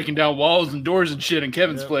gonna be breaking down walls and doors and shit in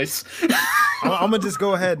Kevin's place. I'm gonna just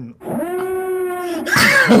go ahead and.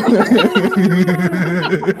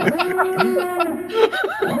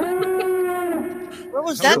 Where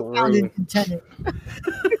was that sound intended?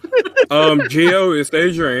 Gio, it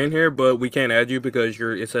says you're in here, but we can't add you because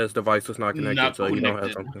it says device is not connected, Not so you don't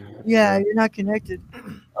have connected. something. Yeah, you're not connected.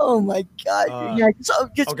 Oh my god. Yeah, just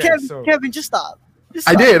okay, Kevin, just stop. Just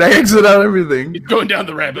I stop. did. I exited out everything. You're going down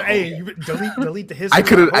the rabbit hole. Hey, you delete the history.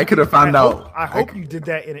 I could have found out. I hope you did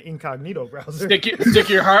that in an incognito browser. Stick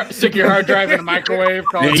your hard drive in the microwave.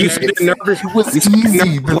 Call Yeah, it you next. said nervous. It was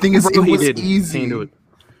easy. The thing is, it He was didn't. He easy. didn't do it.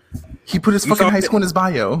 He put his You fucking saw high it. school in his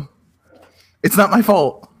bio. It's not my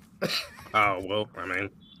fault. Oh well, I mean,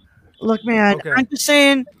 Look, man, Okay. I'm just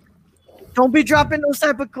saying, don't be dropping those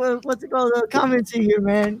type of comments in here,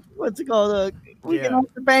 man. We can Yeah. also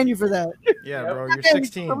ban you for that. Yeah, bro, you're Okay,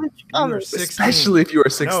 16. delete your You are comments. 16. Especially if you are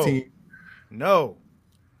 16. No.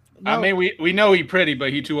 I mean, we know he's pretty,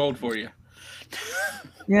 but he's too old for you.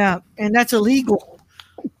 Yeah, and that's illegal.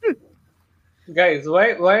 Guys,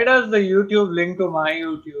 why does the YouTube link to my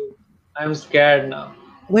YouTube? I'm scared now.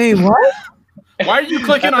 Wait, what? Why are you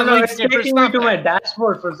clicking on links, It's Timber? taking me Stop to my that.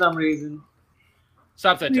 dashboard for some reason.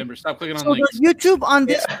 Stop that, Timber. Stop clicking on So the links. YouTube on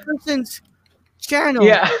this person's channel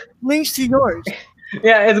Yeah, links to yours.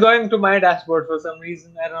 yeah, it's going to my dashboard for some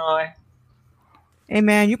reason. I don't know why. Hey,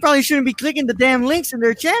 man, you probably shouldn't be clicking the damn links in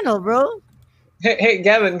their channel, bro. Hey,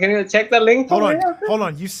 Gavin, can you check the link? Hold for on. me? Hold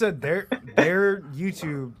on. You said their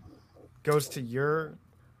YouTube goes to your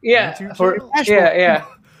Yeah, YouTube for, channel? yeah.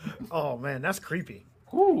 Oh man, that's creepy.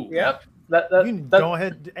 Ooh. Yep. You can That, go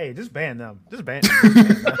ahead. Hey, just ban them. Just ban them.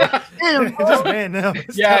 Just ban them.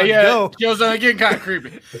 It's Yeah, time to yeah. go. Joe's getting kind of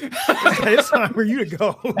creepy. It's time for you to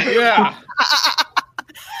go. Yeah.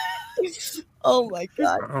 Oh my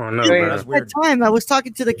god. oh no, Wait, bro. That's That weird. time I was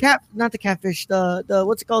talking to not the catfish, the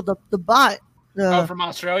what's it called, the bot. Oh, from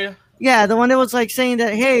Australia? Yeah, the one that was like saying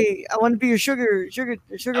that, hey, I want to be your sugar I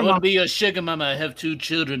want to mom. be a sugar mama. I have 2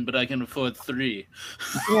 children, but I can afford 3.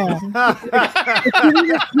 Yeah. you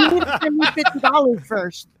need to send me $50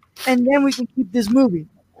 first, and then we can keep this movie.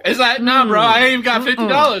 It's like, nah, bro. I ain't even got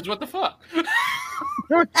 $50. What the fuck? You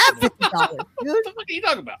don't have $50, dude. What the fuck are you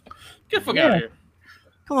talking about? Get the fuck out of here.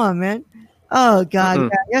 Come on, man. Oh god, yeah.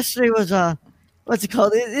 Yesterday was what's it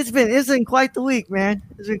called? It's been quite the week, man.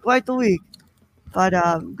 It's been quite the week. But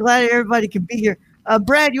glad everybody can be here.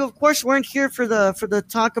 Brad, you of course weren't here for the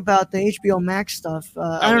talk about the HBO Max stuff.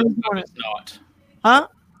 I don't know if you I want was not. huh?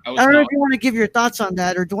 I I was don't know not. if you want to give your thoughts on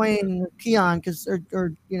that, or Dwayne, or Keon, because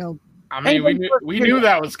or you know. I mean, we Anybody knew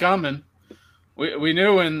that was coming. We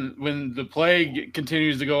knew when the plague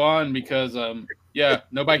continues to go on because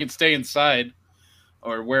nobody can stay inside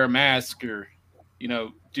or wear a mask or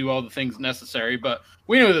do all the things necessary. But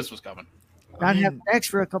we knew this was coming. Not have sex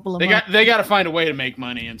for a couple of They months. got to find a way to make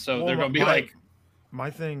money, and so they're going to be like, my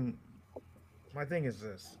thing is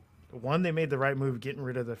this: one, they made the right move getting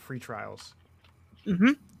rid of the free trials.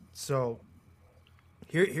 Mm-hmm. So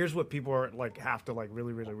here's what people are have to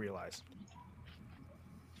really really realize.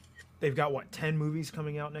 They've got 10 movies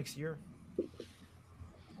coming out next year.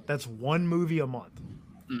 That's 1 movie a month.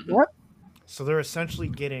 What? So they're essentially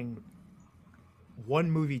getting 1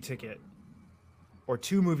 movie ticket or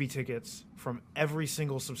 2 movie tickets from every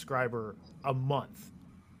single subscriber a month.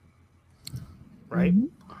 Right?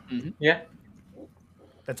 Yeah.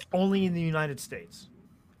 That's only in the United States,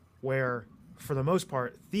 where, for the most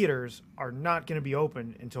part, theaters are not going to be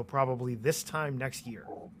open until probably this time next year.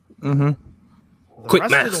 Mm-hmm. The Quick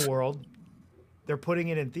rest of math. the world, they're putting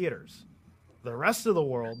it in theaters. The rest of the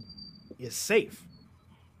world is safe.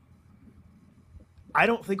 I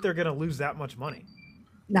don't think they're going to lose that much money.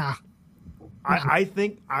 Nah. I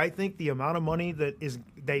think the amount of money that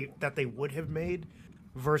they would have made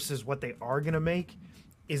versus what they are going to make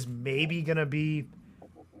is maybe going to be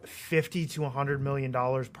 $50 to $100 million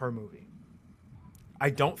per movie. I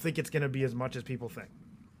don't think it's going to be as much as people think.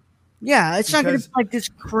 Yeah, it's not going to Because- be like this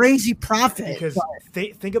crazy profit. Because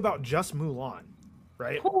but- think about just Mulan,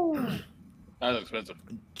 right? that's expensive.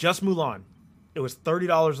 Just Mulan. It was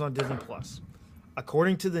 $30 on Disney Plus.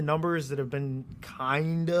 According to the numbers that have been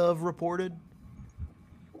kind of reported,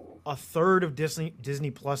 a third of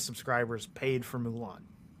Disney Plus subscribers paid for Mulan.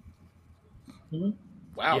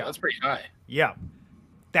 Wow, Yeah. that's pretty high. Yeah,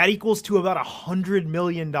 that equals to about $100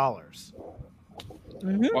 million. Mulan,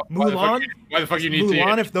 Why the fuck you need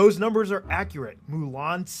Mulan, to? if those numbers are accurate,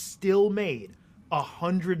 Mulan still made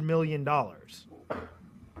 $100 million.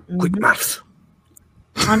 Quick maths.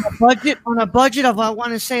 On a budget of, I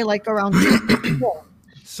want to say, like around.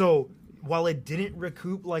 So while it didn't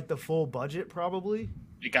recoup like the full budget, probably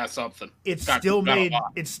It got something. it Got still a made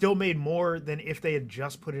lot. more than if they had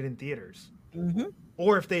just put it in theaters, Mm-hmm.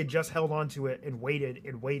 or if they had just held on to it and waited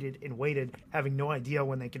and waited and waited, having no idea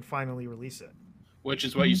when they could finally release it. Which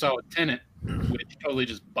is what you saw with Tenet, which totally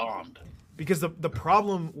just bombed. Because the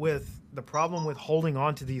problem with holding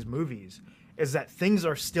on to these movies is that things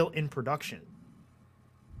are still in production.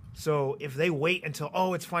 So if they wait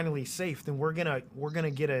until it's finally safe, then we're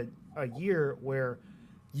gonna get a year where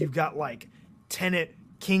you've got like Tenet,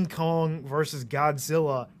 King Kong versus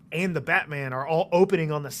Godzilla, and the Batman are all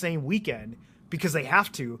opening on the same weekend because they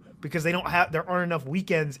have to, because there aren't enough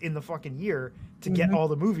weekends in the fucking year to get all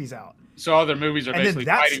the movies out. So all their movies are And then basically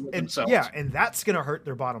fighting with themselves. Yeah, and that's gonna hurt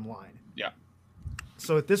their bottom line. Yeah.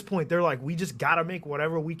 So at this point, they're like, we just gotta make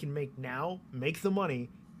whatever we can make now, make the money,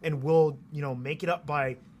 and we'll make it up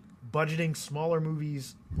by budgeting smaller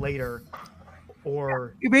movies later,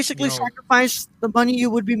 or You basically sacrifice the money you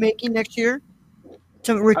would be making next year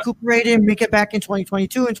to recuperate it and make it back in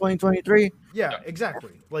 2022 and 2023. yeah,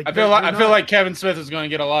 exactly. Like I feel like Kevin Smith is going to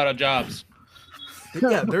get a lot of jobs.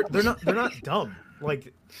 yeah, they're not dumb.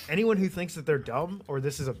 Like anyone who thinks that they're dumb or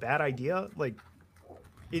this is a bad idea, like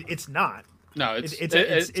it's not. No, it's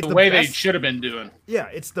the the way they best- should have been doing. Yeah,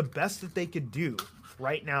 it's the best that they could do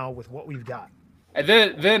right now with what we've got. And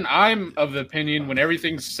then I'm of the opinion when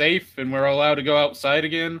everything's safe and we're allowed to go outside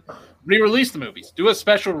again, re-release the movies. Do a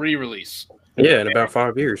special re-release. Yeah, in about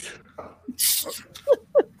 5 years.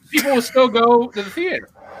 People will still go to the theater.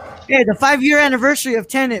 Yeah, the 5-year anniversary of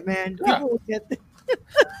Tenet, man. People will get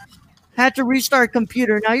had to restart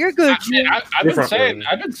computer. Now you're good, Jim.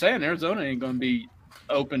 I've been saying Arizona ain't going to be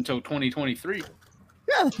open till 2023.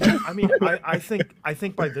 I mean, I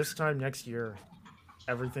think by this time next year,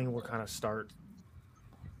 everything will kind of start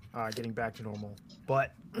getting back to normal.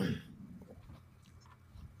 But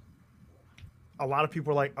a lot of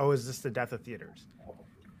people are like, "Oh, is this the death of theaters?"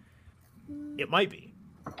 It might be,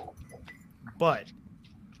 but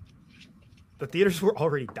the theaters were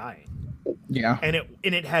already dying. Yeah. And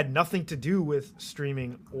it had nothing to do with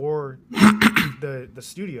streaming or the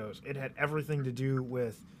studios. It had everything to do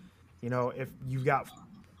with, if you've got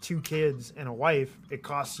 2 kids and a wife, it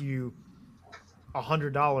costs you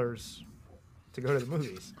 $100 to go to the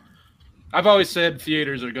movies. I've always said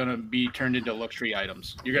theaters are going to be turned into luxury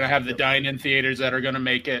items. You're going to have the dine-in theaters that are going to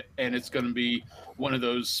make it, and it's going to be one of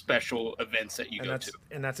those special events that you go to.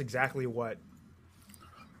 And that's exactly what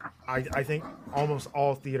I think almost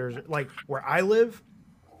all theaters, like where I live,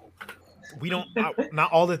 we don't,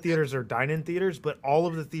 not all the theaters are dine-in theaters, but all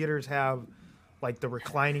of the theaters have like the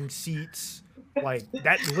reclining seats, like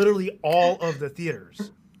that's literally all of the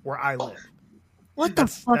theaters where I live. What the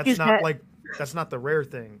fuck that's is not that? like, that's not the rare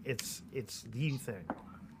thing. It's the thing.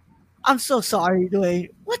 I'm so sorry, Dwayne.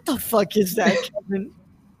 What the fuck is that, Kevin?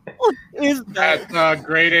 What is that? That's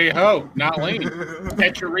grade A ho, not lean.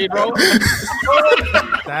 Catch your read roll.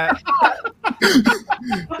 That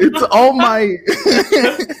It's all my.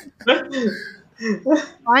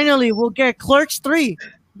 Finally, we'll get Clerks 3.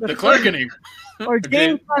 The Clerkening. Or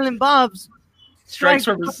James Silent Bob's. Strikes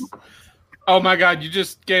from his. Oh my God! You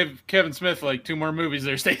just gave Kevin Smith like 2 more movies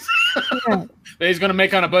there, Stacey. Yeah. That he's going to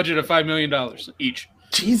make on a budget of $5 million each.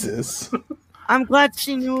 Jesus. I'm glad to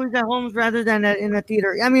see movies at home rather than in a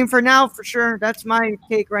theater. I mean, for now, for sure, that's my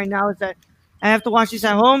take right now is that I have to watch these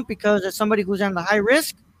at home because as somebody who's on the high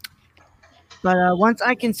risk. But once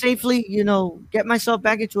I can safely, get myself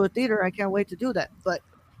back into a theater, I can't wait to do that. But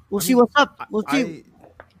we'll see what's up. We'll see.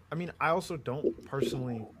 I mean, I also don't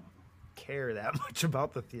personally care that much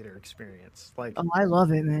about the theater experience. Like, Oh, I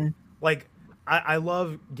love it, man. like I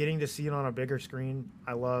love getting to see it on a bigger screen.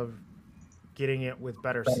 I love getting it with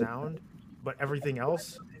better sound, but everything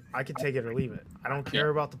else, I can take it or leave it. I don't care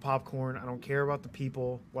about the popcorn. I don't care about the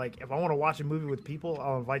people. Like, if I want to watch a movie with people,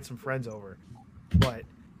 I'll invite some friends over. But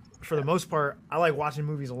for the most part, I like watching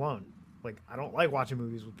movies alone. Like, I don't like watching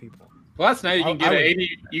movies with people. Well, that's now you can get I an would-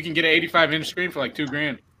 80. You can get an 85-inch screen for like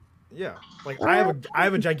 $2,000. Yeah, like I have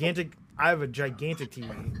a gigantic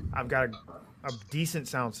TV. I've got a decent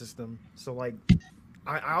sound system, so like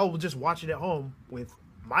I'll just watch it at home with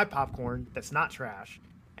my popcorn that's not trash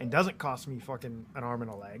and doesn't cost me fucking an arm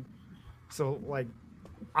and a leg. So like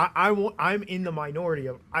I'm in the minority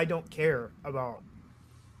of I don't care about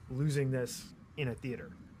losing this in a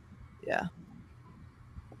theater. Yeah.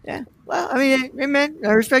 Yeah. Well, I mean, hey, man,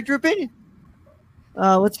 I respect your opinion.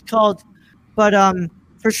 What's it called? But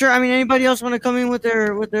for sure. I mean, anybody else want to come in with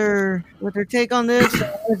their take on this?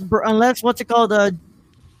 Unless what's it called?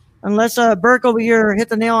 Unless Burke over here hit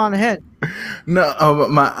the nail on the head. No,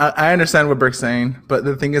 I understand what Burke's saying, but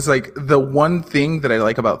the thing is, like, the one thing that I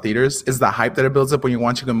like about theaters is the hype that it builds up when you're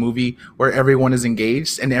watching a movie where everyone is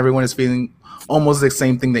engaged and everyone is feeling almost the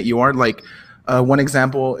same thing that you are. Like, one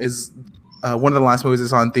example is one of the last movies I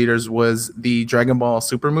saw in theaters was the Dragon Ball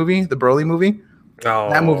Super movie, the Broly movie.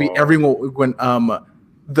 Oh. That movie, everyone when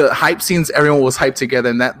the hype scenes, everyone was hyped together,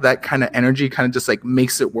 and that kind of energy kind of just like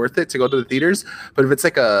makes it worth it to go to the theaters. But if it's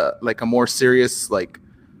like a more serious, like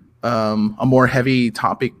a more heavy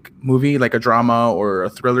topic movie, like a drama or a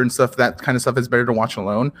thriller and stuff, that kind of stuff is better to watch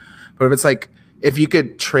alone. But if it's like, if you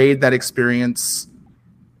could trade that experience,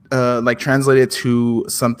 like translate it to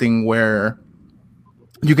something where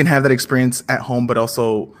you can have that experience at home, but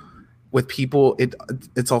also with people,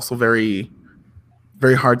 it's also very,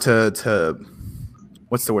 very hard to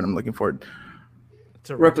what's the word I'm looking for?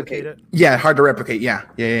 To replicate it? Yeah, hard to replicate. Yeah.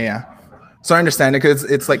 So I understand it because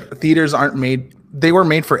it's like theaters aren't made. They were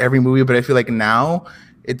made for every movie, but I feel like now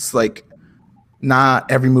it's like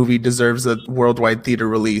not every movie deserves a worldwide theater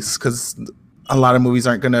release because a lot of movies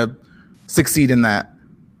aren't going to succeed in that.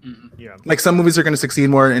 Yeah. Like some movies are going to succeed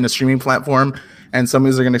more in a streaming platform, and some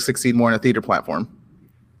movies are going to succeed more in a theater platform.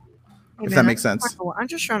 Hey, if man, that makes sense. I'm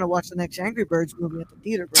just trying to watch the next Angry Birds movie at the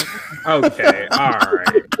theater, bro. Okay, all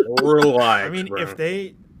right, relax. I mean, bro. if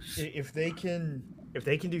they can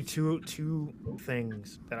do two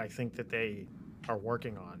things that I think that they are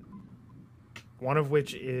working on, one of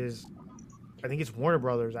which is, I think it's Warner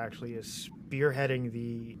Brothers actually is spearheading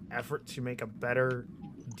the effort to make a better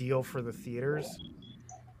deal for the theaters.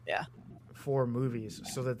 Yeah. For movies,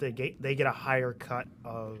 so that they get a higher cut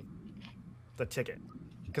of the ticket.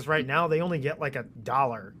 Because right now they only get like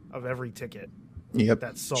 $1 of every ticket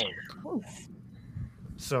that's sold.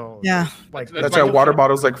 So yeah, like that's why water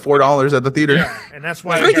bottles like $4 at the theater. Yeah, and that's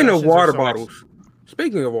why. Speaking of water bottles,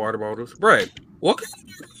 Brad, what kind of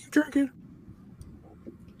beer are you drinking?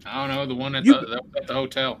 I don't know, the one at the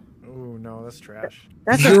hotel. Oh no, that's trash.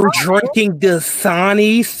 You're drinking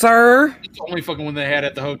Dasani, sir? It's the only fucking one they had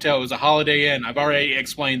at the hotel. It was a Holiday Inn. I've already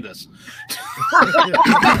explained this.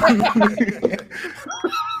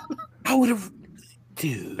 I would have,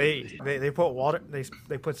 dude. They put water.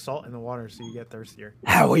 They put salt in the water so you get thirstier.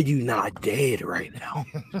 How are you not dead right now?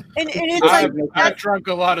 and it's I've drunk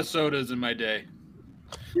a lot of sodas in my day.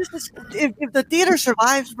 If the theater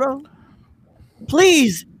survives, bro,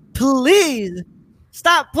 please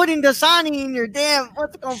stop putting Dasani in your damn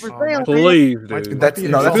what's it going for sale. Please, dude. That's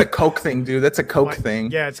a Coke thing, dude. That's a Coke thing.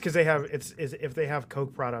 Yeah, it's because they have if they have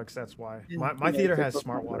Coke products, that's why. My theater has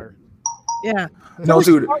Smart Water. Yeah. No,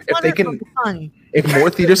 dude. If more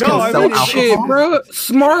theaters can sell alcohol, shit, bro.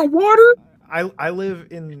 Smart Water. I live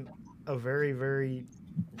in a very, very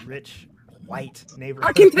rich white neighborhood.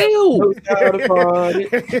 I can tell.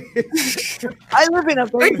 I live in a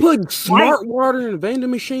They put Smart Water in the vending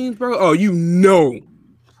machines, bro. Oh, you know.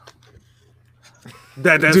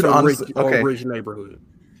 That's dude, a honestly, rich neighborhood.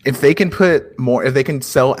 If they can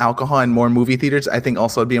sell alcohol in more movie theaters, I think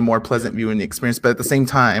also it'd be a more pleasant viewing experience. But at the same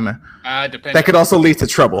time, that could also lead to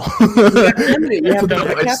trouble. They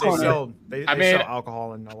sell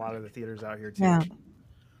alcohol in a lot of the theaters out here too. Yeah.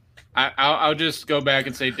 I'll just go back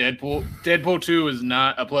and say Deadpool 2 is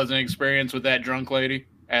not a pleasant experience with that drunk lady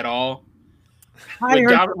at all.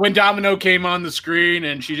 When Domino came on the screen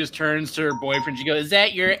and she just turns to her boyfriend, she goes, "Is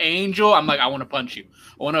that your angel?" I'm like, I want to punch you.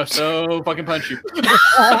 I want to so fucking punch you.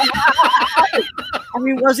 I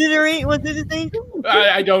mean, was it his angel?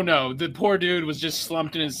 I don't know. The poor dude was just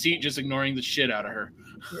slumped in his seat, just ignoring the shit out of her.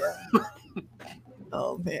 Yeah.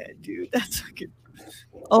 Oh man, dude, that's fucking.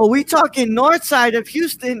 Oh, we talking north side of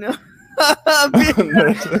Houston.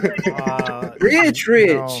 Rich.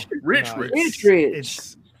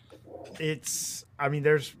 It's. I mean,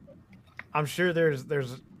 I'm sure there's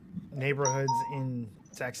neighborhoods in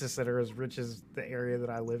Texas that are as rich as the area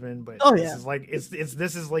that I live in, but this is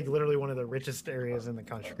like literally one of the richest areas in the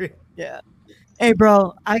country. Yeah. Hey,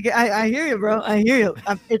 bro, I hear you, bro. I hear you.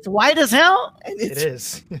 It's white as hell. And it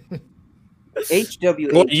is.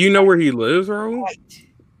 HW. Well, you know where he lives, bro?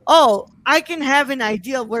 Oh, I can have an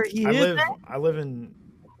idea where he is. I live in.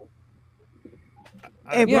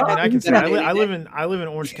 Hey, bro, I can say I live in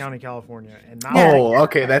Orange County, California, and not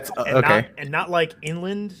okay, that's okay. Not like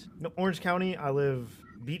inland Orange County. I live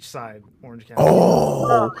beachside Orange County.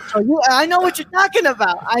 Oh, So I know what you're talking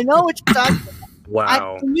about. I know what you're talking about.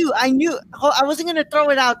 Wow. I knew. I wasn't gonna throw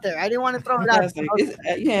it out there. I didn't want to throw it out.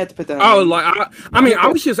 Like, you had to put that. Oh, on. like I mean, I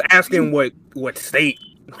was just asking what state.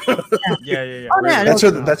 Yeah. Oh, yeah, that's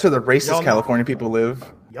where the racist Y'all know. California people live.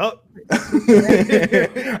 Yup.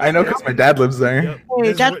 I know because my dad lives there. Yep. Hey,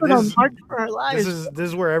 This that's is what where- I'm this- marching for our lives. This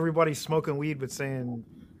is where everybody's smoking weed but saying,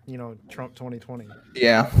 you know, Trump 2020.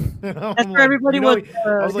 Yeah. That's where everybody you know, was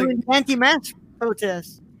I was like, doing anti-mask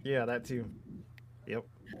protests. yeah, that too. Yep.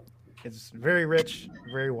 It's very rich,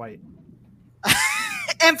 very white.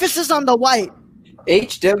 Emphasis on the white.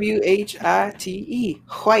 HWHITE.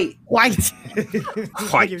 White. White.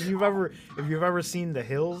 Like if you've ever seen The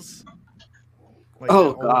Hills, like Oh, that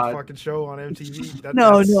old God. fucking show on MTV.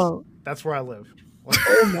 No. That's where I live.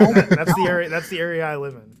 Oh, my That's the area. That's the area I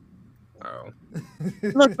live in. Oh.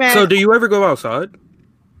 Look, man. So, do you ever go outside?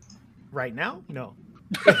 Right now, no.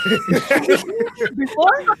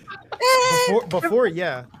 Before? Before,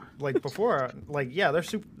 yeah. Like before, like yeah, they're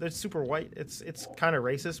super white. It's kind of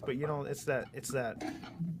racist, but you know, it's that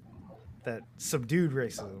subdued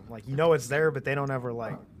racism. Like you know it's there, but they don't ever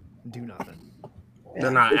like do nothing.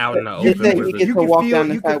 They're not out in the You open think with you it. get to walk down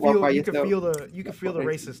the you can sidewalk by you can yourself. feel the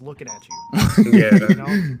racist looking at you. Yeah. You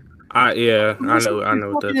know? I know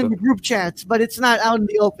Talking that's in the group chats, but it's not out in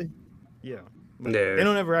the open. Yeah. Like, Yeah. They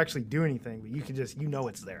don't ever actually do anything, but you can just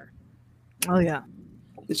it's there. Oh yeah.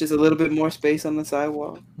 It's just a little bit more space on the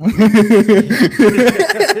sidewalk. They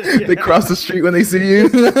cross the street when they see you.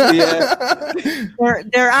 Yeah.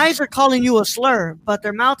 Their eyes are calling you a slur, but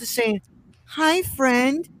their mouth is saying, "Hi,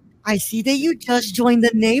 friend. I see that you just joined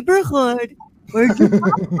the neighborhood. Where'd you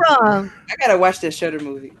come from?" I gotta watch that Shutter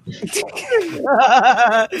movie.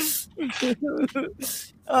 I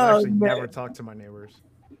Oh, actually man. never talk to my neighbors.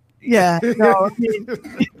 Yeah, no. I mean,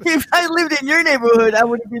 if I lived in your neighborhood, I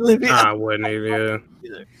wouldn't be living. I wouldn't even.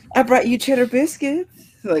 I brought you cheddar biscuits.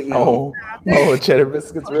 Like no. Oh, cheddar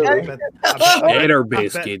biscuits, I really? bet, Cheddar I bet-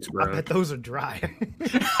 biscuits, I bro. bet those are dry.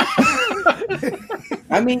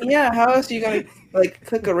 I mean, yeah. How else are you gonna like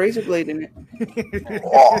cook a razor blade in it?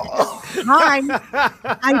 Hi,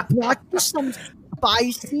 I brought you some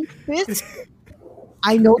spicy biscuits.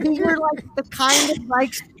 I know that you're like the kind that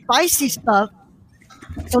likes spicy stuff,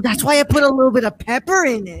 so that's why I put a little bit of pepper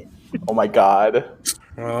in it. Oh my god.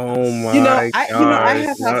 Oh my I god.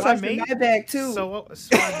 have hot sauce in my bag too. So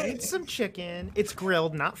I made some chicken. It's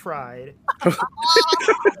grilled, not fried.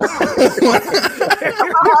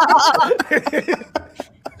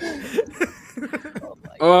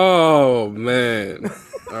 Oh man.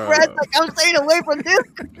 Brad's like, I'm staying away from this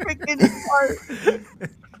freaking part.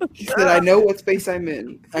 He said, "I know what space I'm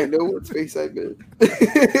in. I know what space I'm in."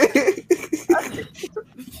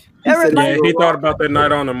 Yeah, he thought about that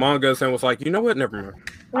night on Among Us and was like, you know what? Never mind.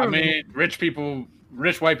 I mean, rich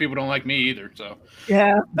white people don't like me either. So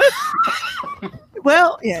Yeah.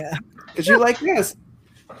 Well, yeah. Cause you like this.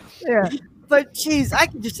 Yeah. But geez, I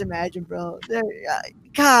can just imagine, bro.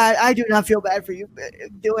 God, I do not feel bad for you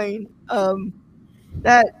doing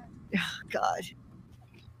that. God,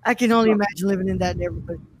 I can only imagine living in that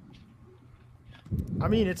neighborhood. I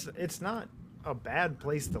mean, it's not a bad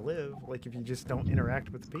place to live. Like if you just don't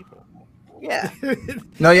interact with the people. Yeah.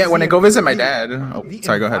 No, yeah. When I go visit my dad. Oh, The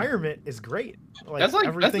sorry. Go ahead. environment is great. Like, That's like-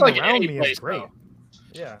 everything that's like around any me place, is great. though.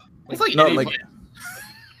 Yeah. it's like No, any like- place.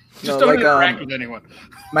 No, Just don't like, interact with anyone.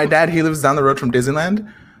 My dad, he lives down the road from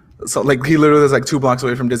Disneyland. So like he literally is like 2 blocks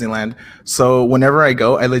away from Disneyland. So whenever I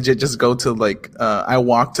go, I legit just go to like I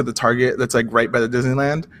walk to the Target that's like right by the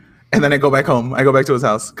Disneyland, and then I go back home. I go back to his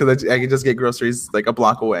house because I can just get groceries like a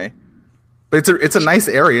block away. But it's a nice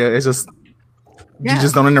area. It's just Yeah. you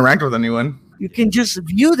just don't interact with anyone. You can just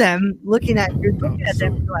view them looking at them. You're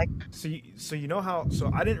like, So you know how?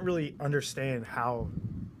 So I didn't really understand how,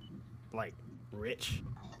 like, rich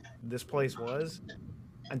this place was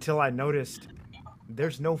until I noticed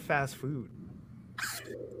there's no fast food.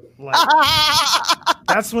 Like,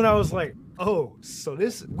 that's when I was like, oh, so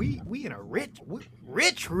this we in a rich.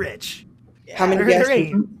 How many There gas ain't.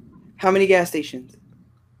 stations? How many gas stations?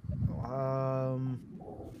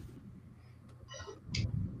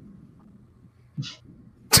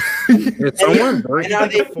 It's somewhere And burnt. are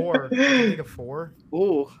they Four. I think a four.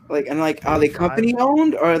 Ooh, like and like are they company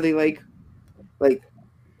owned or are they like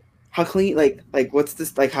how clean like what's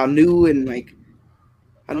this like how new and like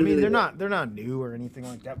I new mean, do they're they not new or anything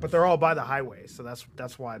like that, but they're all by the highway, so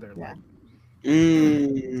that's why they're like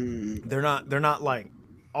Mm. they're not like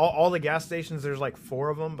all the gas stations. There's like 4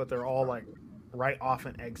 of them, but they're all like right off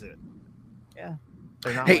an exit. Yeah,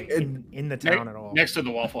 they're not Hey, like in the town at all. Next to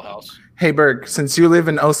the Waffle House. Hey Berg, since you live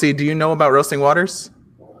in OC, do you know about Roasting Waters?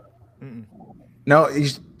 No, you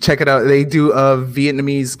should check it out. They do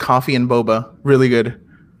Vietnamese coffee and boba. Really good.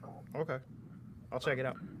 Okay, I'll check it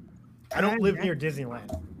out. I don't live near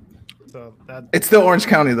Disneyland, so that. It's still Orange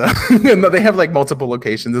County though. No, they have like multiple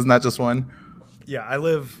locations. It's not just one. Yeah, I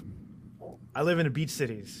live in the beach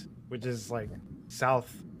cities, which is like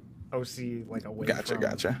South OC, like away.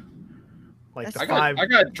 Gotcha. Like I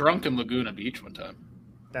got drunk in Laguna Beach one time.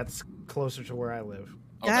 That's closer to where I live.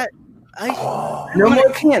 No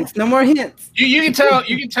more hints. No more hints. You can tell.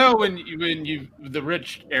 You can tell when you the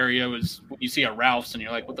rich area was when you see a Ralph's and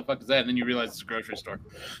you're like, what the fuck is that? And then you realize it's a grocery store.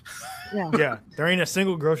 Yeah, there ain't a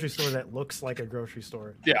single grocery store that looks like a grocery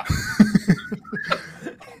store. Yeah.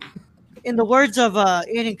 In the words of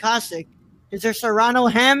Aiden Cossack, is there Serrano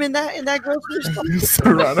ham in that grocery store?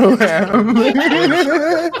 Serrano ham.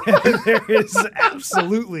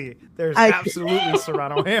 There's absolutely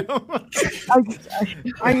Serrano ham.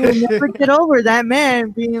 I will never get over that man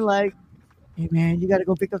being like, "Hey man, you got to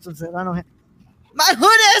go pick up some Serrano ham." My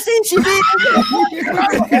hood ass HEB.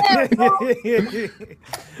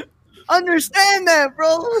 Understand that,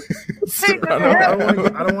 bro.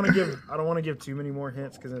 I don't want to give too many more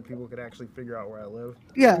hints because then people could actually figure out where I live.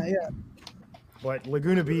 Yeah. But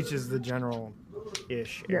Laguna Beach is the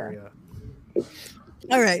general-ish area.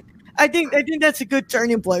 All right. I think that's a good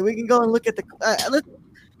turning point. We can go and look at the.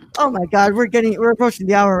 Oh my God, we're approaching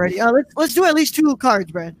the hour already. Let's do at least 2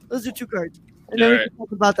 cards, Brad. Let's do 2 cards, and then we can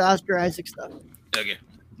talk about the Oscar Isaac stuff. Okay,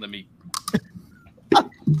 let me.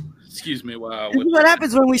 Excuse me. Wow. This is what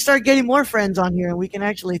happens when we start getting more friends on here, and we can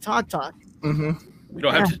actually talk. Mm-hmm. We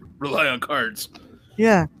don't have to rely on cards.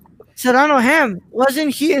 Yeah. Serrano ham,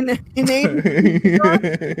 wasn't he in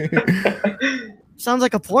Sounds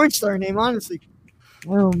like a porn star name, honestly.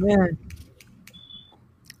 Oh man.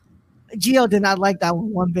 Gio did not like that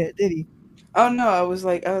one bit, did he? Oh no, I was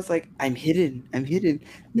like, I'm hidden.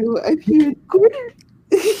 No, I'm hidden.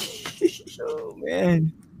 Oh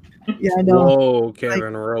man. Yeah, I know. Whoa,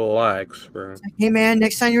 Kevin, relax, bro. Like, hey man,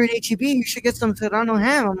 next time you're in HEB, you should get some Serrano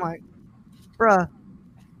ham. I'm like, bruh,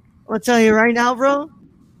 I'll tell you right now, bro.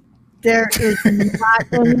 There is not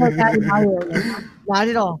any of that in my area. Not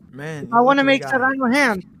at all. Man, if I want to make Serrano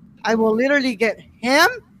ham, I will literally get ham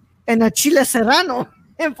and a chile serrano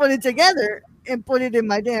and put it together and put it in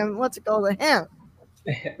my damn, what's it called, a ham.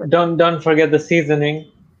 Don't forget the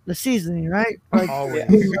seasoning. The seasoning, right? Like, Always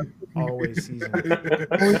seasoning.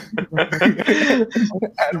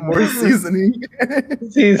 Add more seasoning.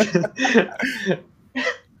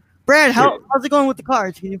 Brad, how's it going with the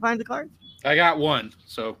cards? Can you find the cards? I got one,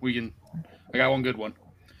 so I got one good one.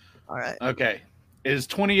 All right. Okay. Is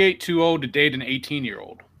 28 too old to date an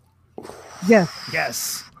 18-year-old? Yes.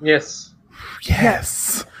 Yes.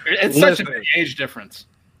 It's such a big age difference.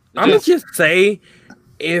 I'm going to just say,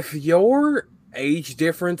 if your age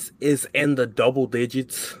difference is in the double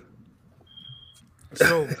digits.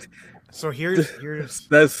 So here's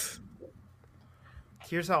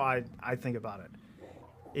how I think about it.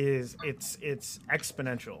 It's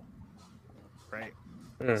exponential. Right.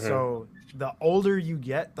 Mm-hmm. So the older you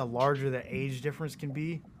get, the larger the age difference can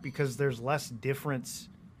be because there's less difference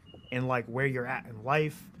in like where you're at in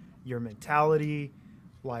life, your mentality,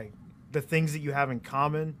 like the things that you have in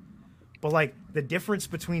common. But like the difference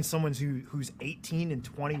between someone who's 18 and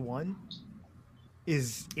 21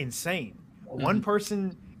 is insane. Mm-hmm. One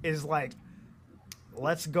person is like,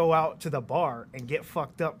 let's go out to the bar and get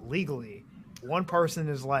fucked up legally. One person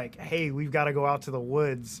is like, hey, we've got to go out to the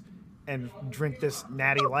woods and drink this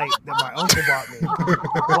natty light that my uncle bought me.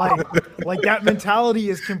 like that mentality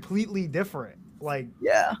is completely different. Like,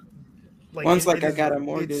 yeah. Like one's like, I got a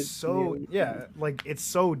mortgage. It's so like it's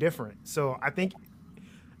so different. So I think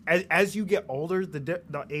as you get older,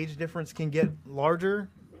 the age difference can get larger.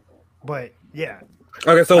 But yeah.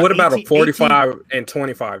 Okay, so what about a 45 and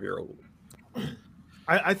 25-year-old?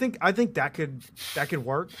 I think that could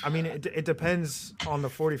work. I mean, it depends on the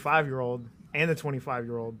 45-year-old and the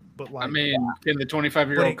 25-year-old, but like, I mean, can the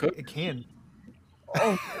 25-year-old cook? It can.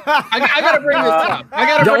 Oh, I gotta bring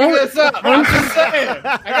this up. I'm just saying.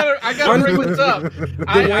 I gotta bring this up.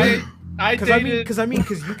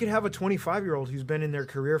 Because you could have a 25-year-old who's been in their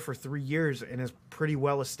career for 3 years and is pretty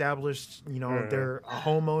well established. You know, they're a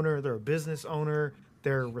homeowner, they're a business owner,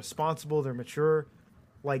 they're responsible, they're mature.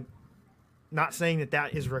 Like, not saying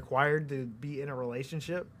that is required to be in a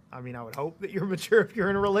relationship. I mean, I would hope that you're mature if you're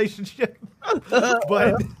in a relationship,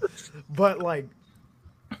 but like,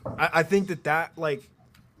 I think that like,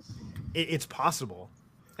 it's possible,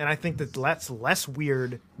 and I think that's less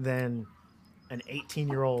weird than an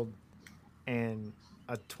 18-year-old and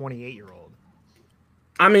a 28-year-old.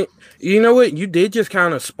 I mean, you know what? You did just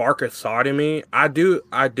kind of spark a thought in me. I do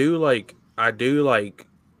I do like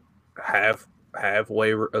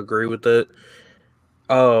halfway agree with it.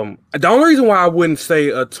 The only reason why I wouldn't say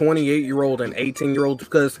a 28-year-old and 18-year-old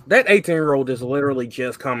because that 18-year-old is literally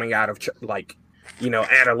just coming out of like,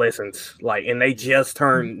 adolescence, like, and they just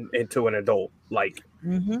turned into an adult. Like,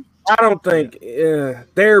 I don't think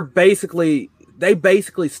they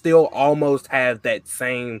basically still almost have that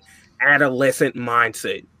same adolescent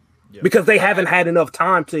mindset because they haven't had enough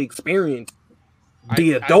time to experience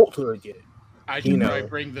the adulthood yet. I should probably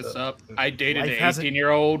bring this up. I dated an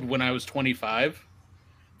 18-year-old when I was 25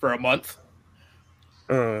 for a month.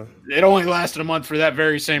 It only lasted a month for that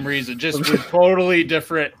very same reason, just with totally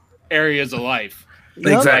different areas of life.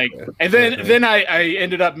 Exactly. Like, and then I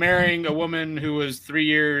ended up marrying a woman who was 3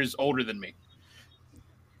 years older than me.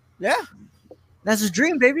 Yeah. That's his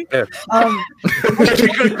dream, baby. Yeah. She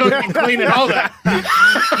could cook and clean and all that.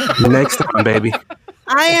 Next time, baby.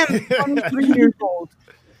 I am 23 years old,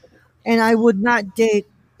 and I would not date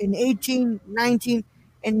an 18, 19,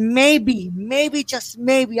 and maybe, just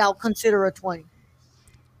maybe, I'll consider a 20.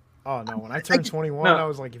 Oh, no. When I turned 21, I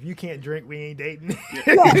was like, if you can't drink, we ain't dating.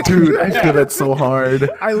 Dude, I feel that so hard.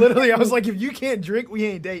 I was like, if you can't drink, we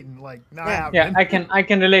ain't dating. Like, not happening. Yeah, I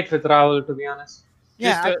can relate with Raul, to be honest.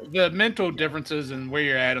 Yeah, the mental differences and where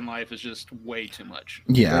you're at in life is just way too much.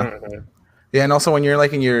 Yeah. Yeah, and also when you're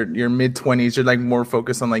like in your mid-20s, you're like more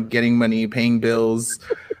focused on like getting money, paying bills,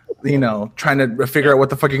 trying to figure out what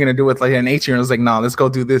the fuck you're gonna do with like an 18-year-old. It's like, nah, let's go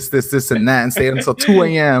do this, and that, and stay until 2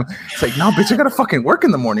 a.m. It's like, no, bitch, I gotta fucking work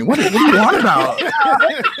in the morning. What do you want about?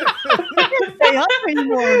 I can't stay up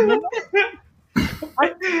anymore.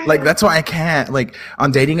 Like, that's why I can't, like,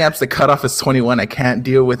 on dating apps, the cutoff is 21. I can't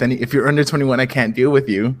deal with if you're under 21, I can't deal with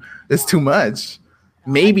you. It's too much.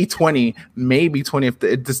 Maybe 20 if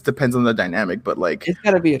it just depends on the dynamic, but like it's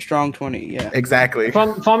got to be a strong 20. Yeah, exactly.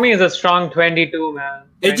 For me, it's a strong 22, man.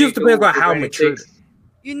 It just depends on how mature.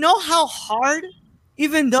 You know how hard,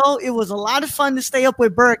 even though it was a lot of fun to stay up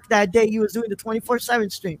with Burke that day, he was doing the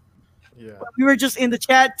 24/7 stream. Yeah, we were just in the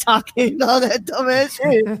chat talking all that dumbass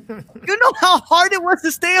shit. You know how hard it was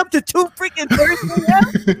to stay up to 2 freaking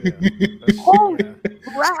Thursday? Holy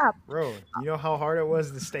crap, bro! You know how hard it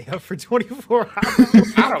was to stay up for 24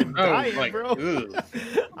 hours? I don't know, dying, bro.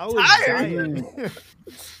 I was tired.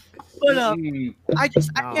 But I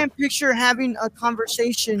can't picture having a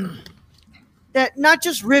conversation that not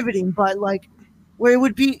just riveting, but like where it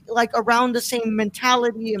would be like around the same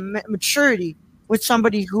mentality and maturity with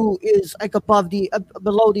somebody who is like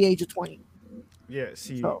below the age of 20. Yeah,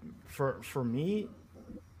 see, for me,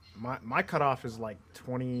 my cutoff is like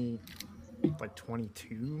 20, like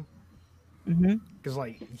 22. Because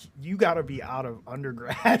like you gotta be out of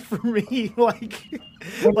undergrad for me, like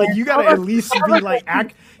you gotta at least be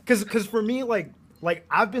like because for me like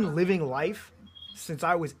I've been living life since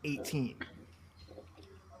I was 18.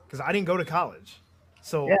 Because I didn't go to college,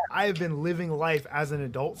 so I have been living life as an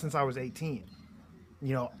adult since I was 18.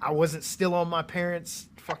 I wasn't still on my parents'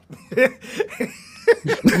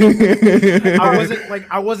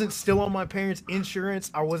 I wasn't still on my parents' insurance.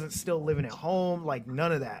 I wasn't still living at home. Like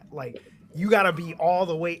none of that. Like you gotta be all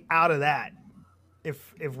the way out of that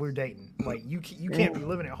if we're dating. Like you can't be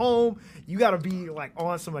living at home. You gotta be like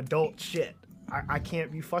on some adult shit. I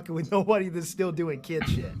can't be fucking with nobody that's still doing kid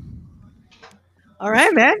shit. All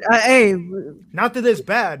right, man. Hey, not that it's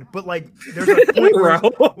bad, but like there's a point where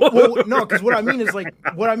no, because what I mean is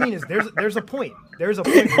there's a point. There's a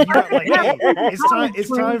point where you got like, hey,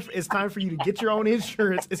 it's time for you to get your own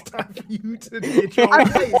insurance. It's time for you to get your own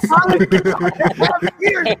place.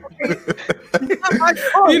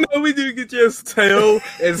 We do get just tell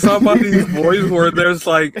in somebody's voice where there's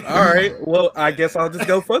like, all right, well, I guess I'll just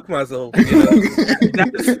go fuck myself.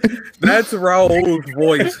 That's Raul's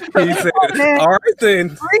voice. He said, all right then.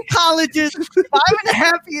 3 colleges,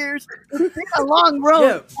 5.5 years. It's been a long road.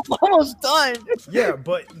 Yeah. I'm almost done. Yeah,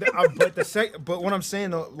 but what I'm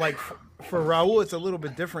saying though, like for Raul, it's a little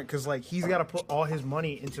bit different because like he's got to put all his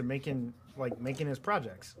money into making his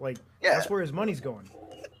projects. Like that's where his money's going,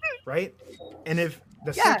 right? And if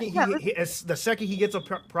the second he gets a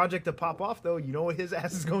project to pop off, though, you know what his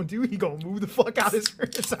ass is gonna do? He gonna move the fuck out of his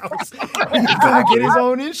parents' house. He's gonna get his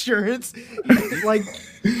own insurance. I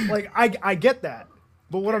get that,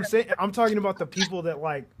 but what I'm saying, I'm talking about the people that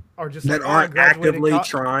like are just that aren't actively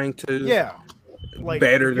trying to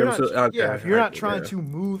better themselves. If you're not trying to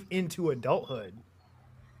move into adulthood,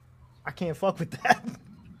 I can't fuck with that.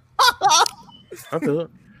 I feel it.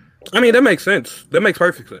 I mean, that makes sense. That makes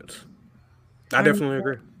perfect sense. I definitely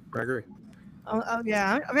agree. I agree.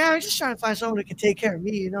 Yeah. I mean, I'm just trying to find someone who can take care of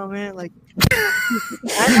me. You know, man. Like,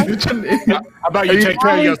 How about you take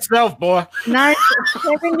care of yourself, boy? nice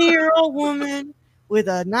 70-year-old woman with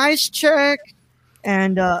a nice check,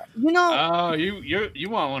 and you know. Oh, you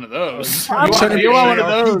want one of those? I You want one of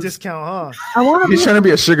those? Discount, huh? I want to. He's trying to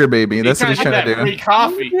be a sugar baby. That's what he's trying trying to free do. I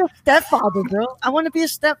want to coffee. be a stepfather, bro. I want to be a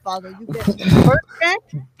stepfather. You get first check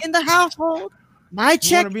in the household. My You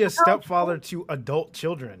check. want to be a stepfather to adult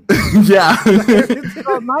children. Yeah.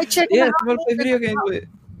 My check. Yeah, in I want to play video games with.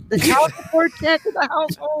 the child support check in the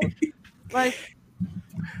household. Like,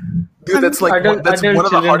 Dude, that's like Adult that's one of the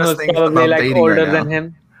children hardest who's things probably about like dating older right now. than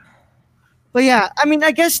him. but yeah, I mean,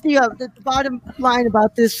 I guess the bottom line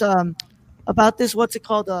about this what's it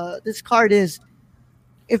called? This card is,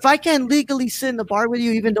 if I can't legally sit in the bar with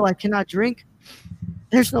you, even though I cannot drink,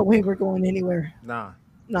 there's no way we're going anywhere. Nah.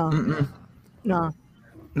 No, Mm-mm. no.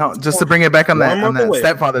 No, just to bring it back on One that month away.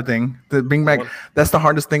 stepfather thing. To bring back, that's the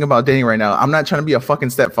hardest thing about dating right now. I'm not trying to be a fucking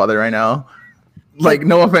stepfather right now. Like,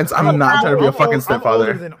 no offense, I'm not trying to be a fucking I'm older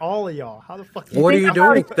stepfather. than all of y'all. How the fuck? What are you doing,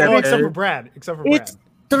 Oh, except for stepdad? Brad. Except for It's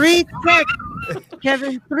Brad. 3 checks,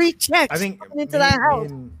 Kevin. 3 checks. I think coming into that house.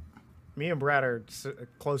 Me and Brad are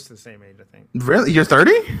close to the same age. I think. Really? You're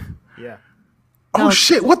 30? Yeah. Oh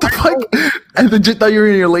shit! What the fuck? I legit thought you were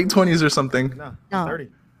in your late 20s or something. No. No. 30.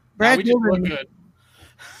 Brad, we just look good.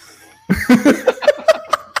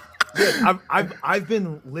 Dude, I've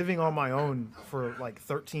been living on my own for like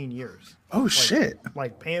 13 years. Oh shit!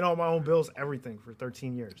 Like paying all my own bills, everything for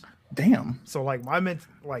 13 years. Damn. So like my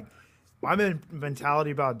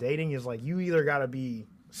mentality about dating is like you either got to be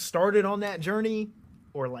started on that journey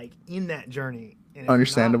or like in that journey. And if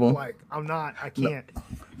Understandable. not, like I can't,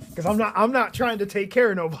 because I'm not trying to take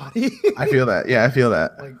care of nobody. I feel that. Yeah, I feel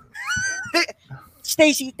that. Like,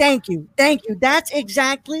 Stacy, thank you. That's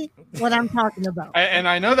exactly what I'm talking about. And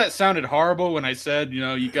I know that sounded horrible when I said,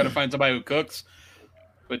 you got to find somebody who cooks.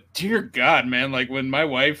 But dear God, man, like when my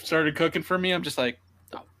wife started cooking for me, I'm just like,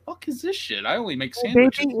 the fuck is this shit? I only make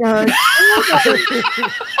sandwiches. Baby,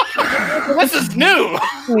 This is new.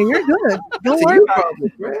 hey, you're good. Don't worry about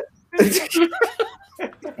it.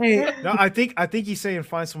 Hey, no, I think he's saying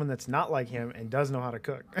find someone that's not like him and does know how to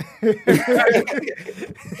cook. yeah,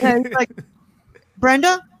 he's like,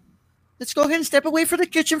 Brenda, let's go ahead and step away from the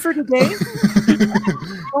kitchen for today.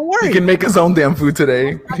 Don't worry. He can make his own damn food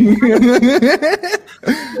today.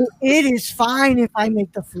 It is fine if I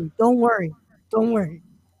make the food. Don't worry.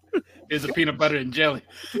 Here's a peanut butter and jelly.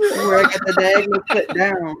 Where I got the diagonal cut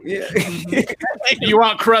down. Yeah. You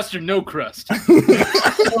want crust or no crust? Hey,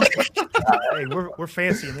 we're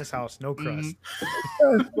fancy in this house. No crust.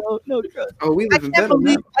 No crust. Oh, we I live in can't better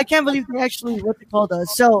believe now. I can't believe they actually what they call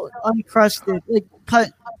sell uncrusted, like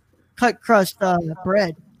cut crust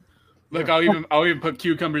bread. Look, I'll even put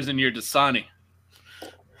cucumbers in your Dasani.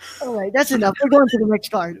 All right, that's enough. We're going to the next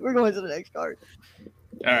card. All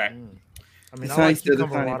right. I mean, I Dasani's like still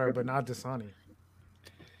cucumber Dasani. water, but not Dasani.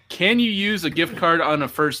 Can you use a gift card on a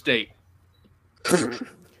first date?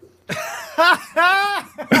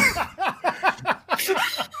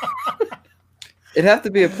 It'd have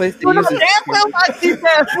to be a place to Well, use damn it. well I see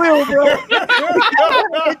that will, bro.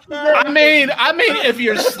 I mean, if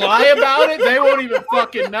you're sly about it, they won't even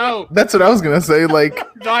fucking know. That's what I was gonna say. Like,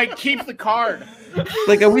 Keep the card.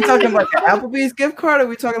 Like, are we talking like an Applebee's gift card or are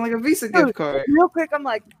we talking like a Visa gift card? Real quick, I'm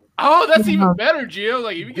like, Oh, that's even better, Gio.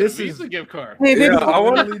 Like, you get a This Visa gift card. hey baby, Yeah, I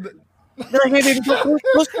want Literally, they're like, hey baby, go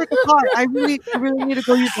start the car. I really need to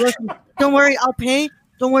go use the restroom. Don't worry, I'll pay.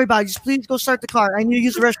 Don't worry about it. Just please go start the car. I need to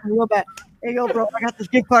use the restroom real bad. Hey yo, bro, I got this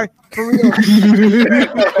gift card for real.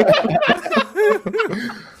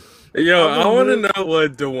 Yo, I want to know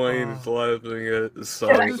what Dwayne's laughing at.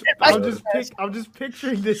 Sorry. I'm just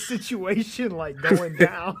picturing this situation like going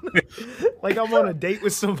down. Like I'm on a date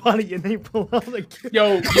with somebody and they pull out the gift.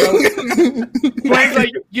 Yo. Blake's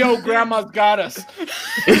like, yo, grandma's got us.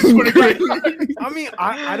 I mean,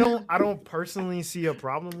 I don't personally see a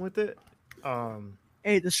problem with it.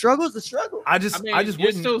 Hey, the struggle's the struggle. I just you're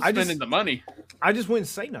wouldn't. still spending the money. I just wouldn't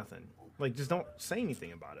say nothing. Like, just don't say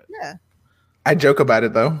anything about it. Yeah. I joke about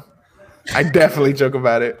it though. I definitely joke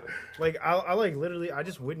about it. Like, I like literally, I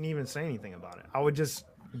just wouldn't even say anything about it. I would just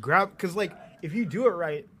grab, because like, if you do it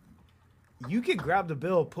right, you could grab the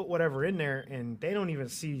bill, put whatever in there, and they don't even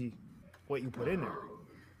see what you put in there.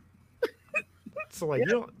 So like,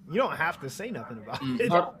 you don't have to say nothing about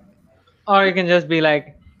it. Or you can just be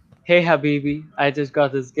like, "Hey, Habibi, I just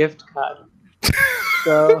got this gift card.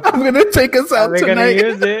 So I'm gonna take us out we're gonna tonight.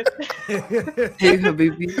 use it." Hey,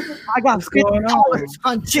 Habibi. I got What's going $50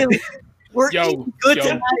 on chili. We're Yo, eating good yo.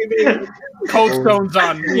 tonight, baby. Cold Stone's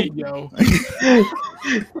on me, yo.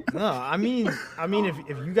 No, I mean,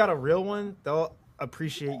 if you got a real one, they'll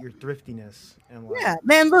appreciate your thriftiness and like. Yeah,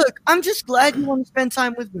 man. Look, I'm just glad you want to spend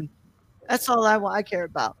time with me. That's all I care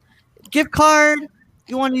about. Gift card.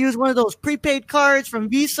 You want to use one of those prepaid cards from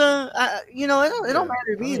Visa? It don't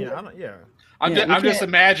matter to me. I'm just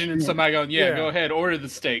imagining somebody going, go ahead, order the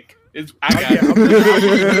steak. I got it.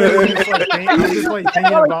 I'm just like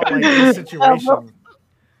thinking about like this situation.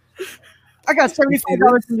 I got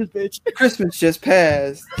 $75 in this bitch. Christmas just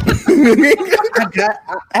passed. I got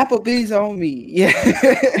Applebee's on me. Yeah.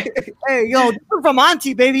 Hey, yo, this one from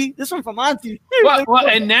Auntie, baby. This one from Auntie. Well,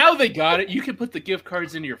 and now they got it. You can put the gift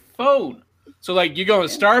cards in your phone. So, like, you go to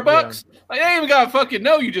Starbucks, like, they ain't even got to fucking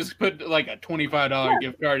know. You just put, like, a $25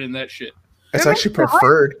 gift card in that shit. It's actually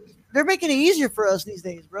preferred. They're making it easier for us these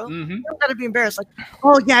days, bro. Mm-hmm. You don't got to be embarrassed. Like,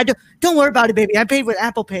 oh, yeah, don't worry about it, baby. I paid with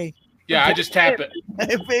Apple Pay. Yeah, I just tap it.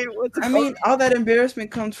 I mean, all that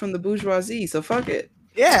embarrassment comes from the bourgeoisie, so fuck it.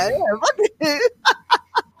 Yeah, fuck it.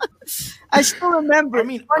 I still remember. I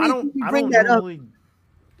mean, I don't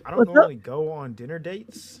normally go on dinner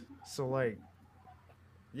dates, so like,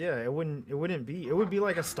 yeah, it would be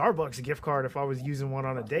like a Starbucks gift card if I was using one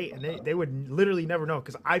on a date, and they would literally never know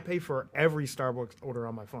because I pay for every Starbucks order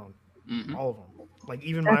on my phone, all of them, like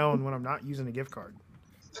even my own when I'm not using a gift card.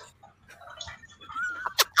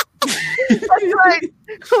 Right.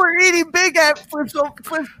 We're eating big at Flip's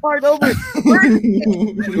part over.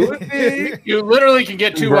 You literally can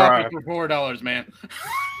get 2 Whoppers for $4, man.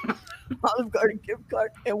 Olive Garden gift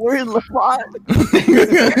card, and we're in LaFont.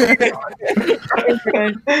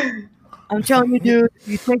 I'm telling you, dude,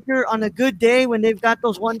 you take her on a good day when they've got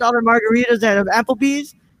those $1 margaritas at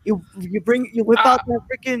Applebee's. You whip out that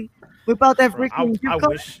freaking.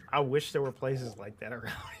 I wish there were places like that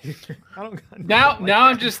around here. Now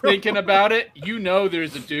I'm just thinking about it. You know,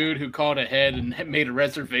 there's a dude who called ahead and made a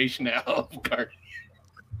reservation at Olive Garden.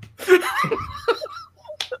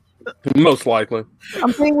 Most likely.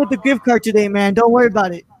 I'm paying with the gift card today, man. Don't worry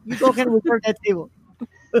about it. You go ahead and reserve that table.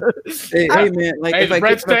 Hey, man, like the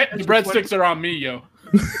breadsticks are on me, yo.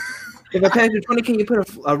 If I pass you 20, can you put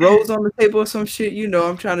a rose on the table or some shit? You know,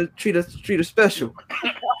 I'm trying to treat a special.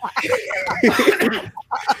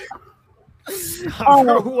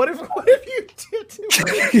 Bro, what if you did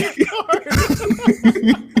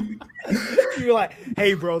You're like,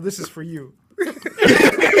 hey, bro, this is for you.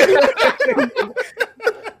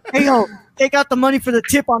 Hey, yo, take out the money for the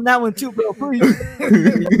tip on that one too, bro. Please.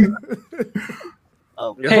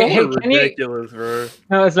 Hey, ridiculous, bro.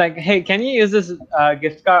 No, it's like, hey, can you use this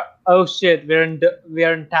gift card? Oh shit, we're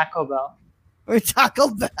in Taco Bell. We're Taco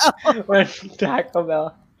Bell. We're in Taco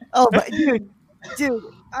Bell. Oh, but dude,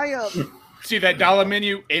 I see that dollar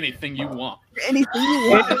menu. Anything you want. Anything you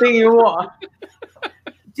want. Anything you want.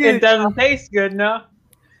 Dude, it doesn't taste good, no.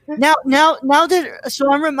 Now that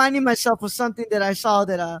I'm reminding myself of something that I saw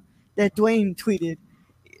that Dwayne tweeted.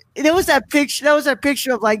 There was that picture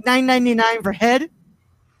of like $9.99 for head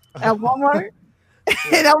at Walmart.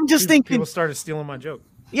 And I'm just thinking people started stealing my joke.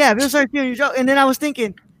 Yeah, people started stealing your joke. And then I was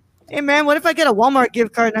thinking, hey man, what if I get a Walmart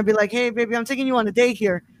gift card and I'd be like, hey baby, I'm taking you on a date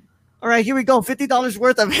here. All right, here we go. $50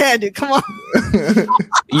 worth of head. Come on.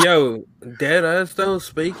 Yo, deadass though,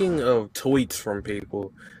 speaking of tweets from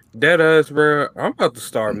people, deadass, bro, I'm about to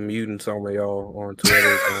start muting some of y'all on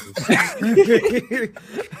Twitter.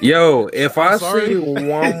 Yo, if I see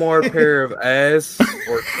one more pair of ass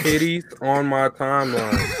or titties on my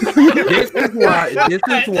timeline,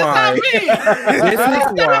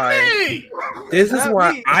 this is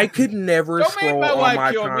why I could never scroll on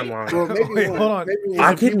my timeline. Hold on.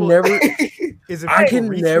 I can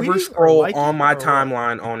never scroll on my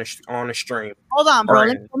timeline on a stream. Hold on, bro.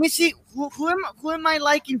 Let me see. Who am I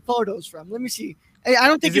liking photos from? Let me see. I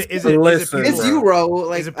don't think it's you, Ro.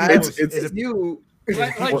 Like it's you.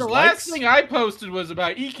 Like the last thing I posted was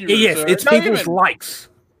about EQ. Yes, it's people's likes.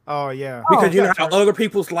 Oh yeah, because you know how other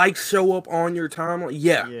people's likes show up on your timeline.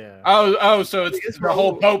 Yeah. Oh, so it's the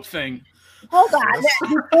whole Pope thing. Hold on.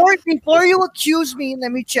 Before you accuse me,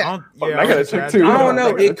 let me check. I gotta check too. I don't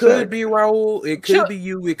know. It could be Raul. It could be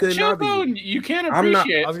you. It could not be you. You can't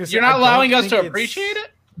appreciate it. You're not allowing us to appreciate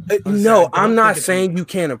it? No, I'm not saying you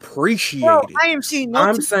can't appreciate it. I am seeing.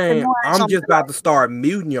 I'm saying I'm just about to start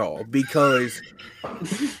muting y'all because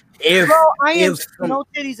if no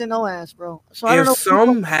titties and no ass, bro. So if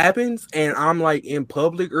something happens and I'm like in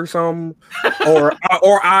public or something, or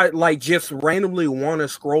I like just randomly want to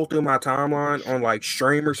scroll through my timeline on like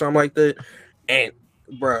stream or something like that, and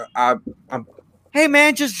bro, I'm. Hey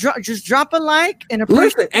man, just drop a like and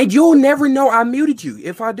listen, and you'll never know I muted you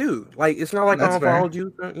if I do. Like it's not like I unfollowed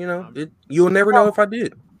you. You know, you'll never know if I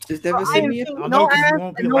did. Just never I send am me a saying I no know, 'cause you ass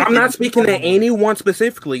won't be and no like- I'm not titties. speaking to anyone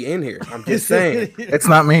specifically in here. I'm just saying. It's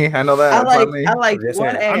not me. I know that. I It's like not me. I like Yes,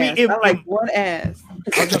 one sir. ass. I mean, I like one ass. I was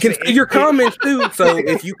I gonna can say, see your comments too. So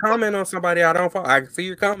if you comment on somebody I don't follow, I can see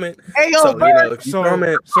your comment. Hey, yo, So you know, if you So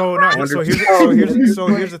comment, so no. Wonder- So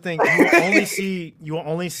here's the thing. You will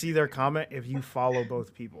only see their comment if you follow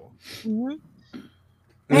both people. Mhm.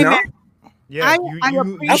 Hey, no, man, Yeah, I you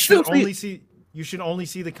appreciate- should still see- only see. You should only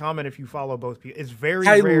see the comment if you follow both people. It's very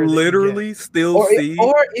I rare. that you literally still Or see.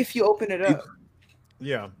 or if you open it up. get-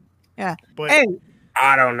 yeah. Yeah. But Hey,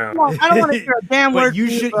 I don't know. come on, I don't want to hear a damn but word. you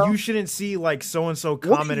from should bro. you shouldn't see like so and so What do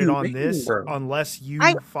commented you on mean, this bro? unless you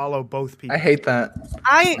I- follow both people. I hate that.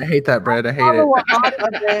 I I hate that, Brad. I hate it. follow a lot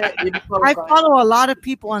of, You just follow I Brian. follow a lot of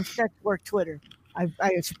people on sex work Twitter. I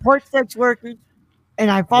support sex workers, and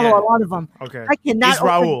I follow Yeah. a lot of them. Okay. I cannot It's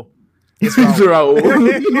Raul. It's Raul.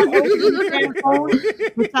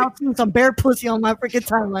 without seeing some bare pussy on my freaking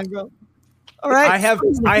timeline, bro. All right,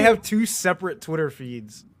 I have two separate Twitter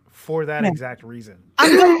feeds for that Yeah. exact reason.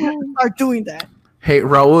 I'm gonna start doing that. Hey,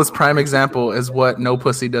 Raul's prime example is what no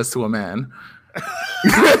pussy does to a man.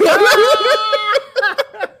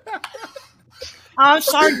 I'm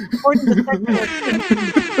sorry, supporting the sex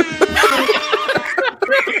work.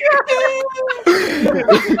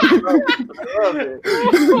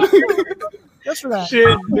 Just for that. Shit,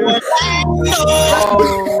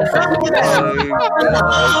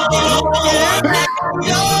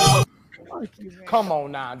 Fuck you, man. Come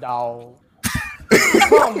on now, dog.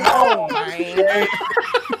 Come on, man.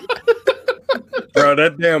 Bro,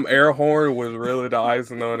 that damn air horn was really the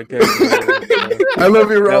icing on the cake. I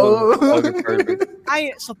love you, That was Raul. fucking perfect.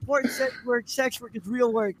 I support sex work. Sex work is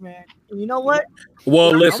real work, man. And you know what?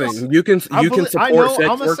 Well, I'm listen, a- you can I support know, sex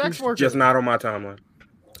I'm a workers, sex worker. just not on my timeline.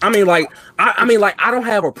 I mean, like, I don't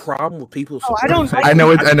have a problem with people. Oh, I supporting don't- sex I know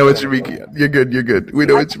workers. it. I know what you mean. Kian. You're good. You're good. We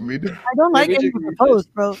know what you mean. I don't like we any should of the agree with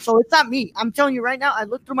posts, bro. So it's not me. I'm telling you right now. I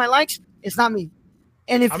look through my likes. It's not me.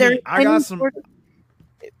 And if I there, mean, I got some-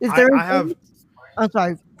 Is there? I have- I'm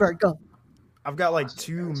sorry, Bert. Go. I've got like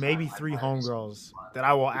 2, maybe 3 homegirls that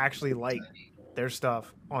I will actually like their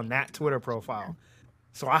stuff on that Twitter profile.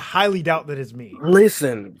 So I highly doubt that it's me.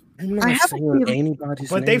 Listen, I'm I not have a saying feeling- anybody's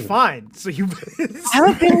But they name. fine. So you, I have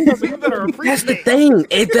a feeling that so you better That's the appreciate. thing.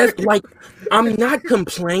 That's like, I'm not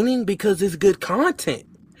complaining because it's good content,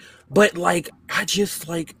 but like, I just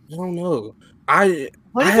like, I don't know. I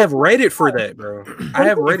What if have Reddit for that, bro. I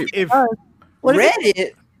have Reddit. If What if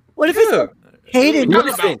Reddit. What if it's Yeah. hated?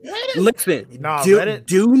 Listen, Nah, do, Reddit-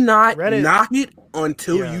 do not Reddit- knock it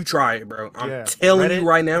until Yeah. you try it, bro. I'm yeah, telling Reddit- you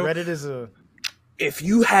right now. Reddit is a. If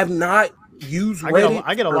you have not used I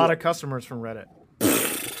Reddit, get a lot of customers from Reddit.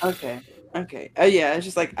 Okay. Yeah, it's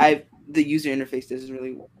just like the user interface doesn't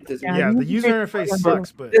Yeah, Yeah, the you user can- interface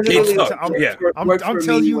sucks, but Doesn't It really sucks, I'm, yeah. I'm work for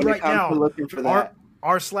telling me you when it right comes now, to looking for that.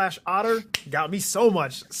 r/otter got me so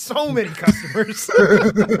many customers.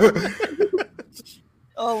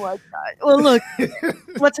 Oh my god. Well, look,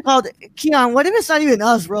 what's it called, Keon? What if it's not even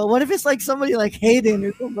us, bro? What if it's like somebody like Hayden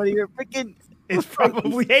or somebody or freaking? It's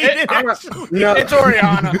probably Hayden. Actually. no, It's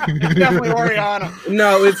Oriana. It's definitely Oriana.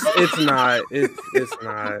 no, it's not. It's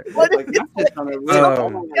not. What Like, if I'm just on a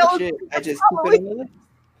Um, real shit. I just keep it on the list.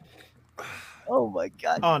 Oh my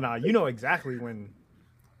god. Oh no, you know exactly when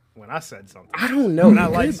I said something. I don't know. When I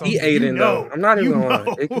It like could something, be Aiden, though. I'm not even you gonna lie.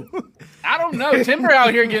 know. It could- I don't know. Timber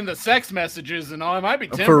out here getting the sex messages and all. It might be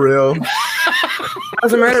Timber. For real.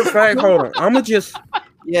 As a matter of fact, hold on. I'm gonna just,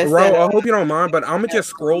 Yes, Ro, that- I hope you don't mind, but I'm gonna just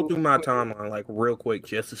scroll through my timeline like real quick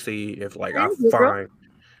just to see if like I Thank you, bro.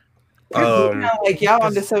 find. like y'all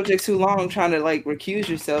on the subject too long, trying to like recuse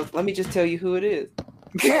yourself. Let me just tell you who it is.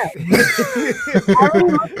 Yeah.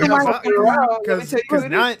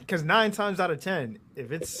 Because 9 times out of 10,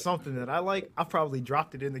 if it's something that I like, I probably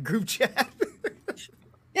dropped it in the group chat.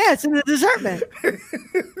 Yeah, it's in the dessert, man.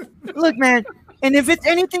 Look, man, and if it's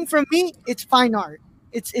anything from me, it's fine art.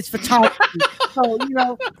 It's photography. So you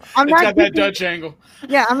know, I'm It's not. got that giving- Dutch angle.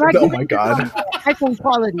 Yeah, I'm not. Oh giving my you God. High phone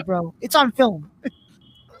quality, bro. It's on film.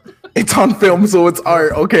 It's on film, so it's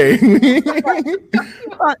art. Okay.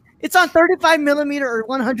 It's on 35 millimeter or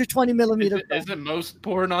 120 millimeter. Isn't most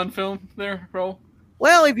porn on film there, bro?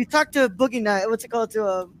 Well, if you talk to Boogie Night, what's it called?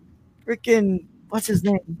 To freaking what's his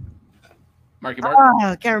name? Marky Mark?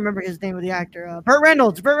 I can't remember his name of the actor. Burt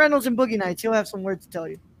Reynolds. Burt Reynolds and Boogie Nights. He'll have some words to tell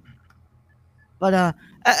you. But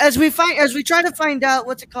as we try to find out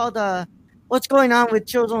what's it called, what's going on with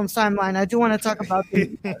Chillzone's timeline, I do want to talk about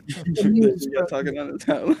the news. You're talking on the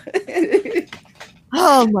time.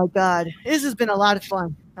 Oh my God, this has been a lot of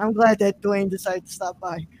fun. I'm glad that Dwayne decided to stop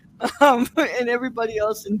by, and everybody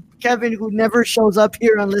else, and Kevin, who never shows up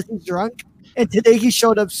here unless he's drunk. and today he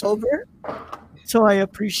showed up sober. So I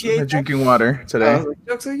appreciate I'm that. drinking water today.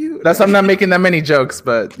 Jokes are you? That's why I'm not making that many jokes,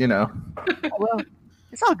 but you know. Well,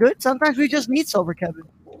 it's all good. Sometimes we just need sober Kevin.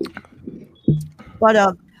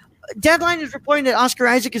 But Deadline is reporting that Oscar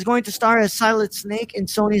Isaac is going to star as Silent Snake in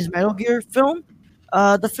Sony's Metal Gear film.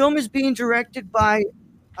 The film is being directed by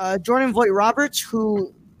Jordan Voight Roberts,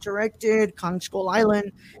 who directed Kong Skull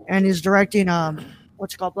Island and is directing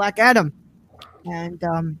Black Adam. And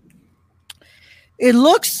it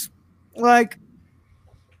looks like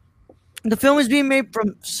the film is being made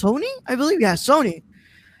from Sony, I believe. Yeah, Sony.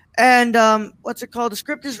 And the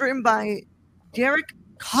script is written by Derek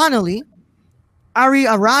Connolly. Ari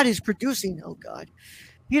Arad is producing. Oh God.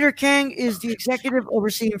 Peter Kang is the executive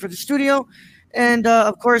overseeing for the studio. And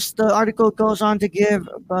of course, the article goes on to give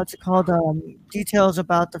details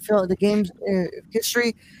about the game's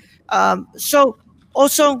history. The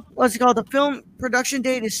film production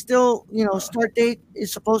date is still, start date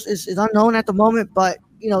is unknown at the moment. But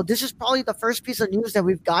this is probably the first piece of news that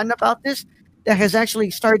we've gotten about this that has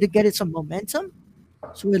actually started to get it some momentum.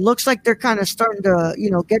 So it looks like they're kind of starting to,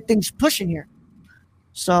 get things pushing here.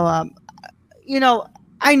 So, I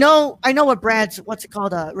know what Brad's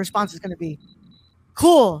response is going to be.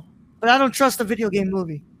 Cool, but I don't trust the video game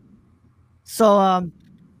movie. So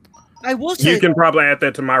I will say you can probably add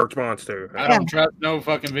that to my response too. I don't trust no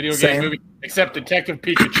fucking video game movie except Detective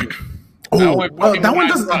Pikachu. Oh, well, that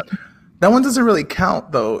one doesn't really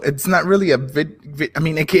count though. It's not really a I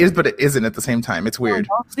mean, it is, but it isn't at the same time. It's weird.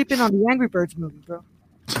 I'm sleeping on the Angry Birds movie, bro.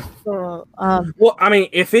 So, well, I mean,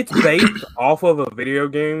 if it's based off of a video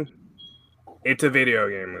game, it's a video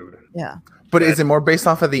game movie. Yeah. But is it more based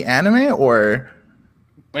off of the anime or?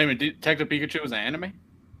 Wait a minute, Detective Pikachu was an anime?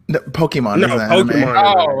 No, Pokemon is an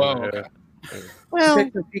Pokemon. anime. Okay. Well,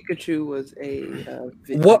 Detective Pikachu was a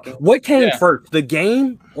what came first, the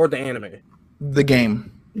game or the anime? The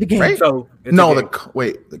game. The game. Right? So no, the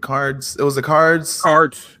cards. It was the cards.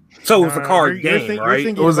 Cards. So it was a card game, right?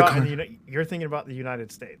 You're thinking about the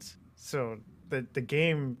United States. So the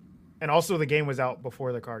game, and also the game was out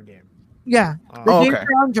before the card game. Yeah, the game came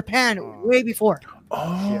out in Japan way before.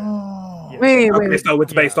 Oh, yeah. Wait. So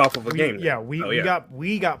it's based off of a game. Yeah, we got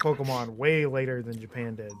Pokemon way later than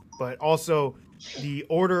Japan did, but also the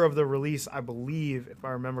order of the release, I believe, if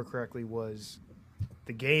I remember correctly, was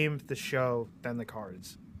the game, the show, then the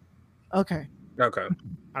cards. Okay. I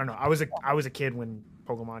don't know. I was a kid when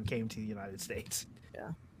Pokemon came to the United States.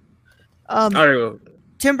 Yeah.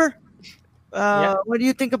 Timber, what do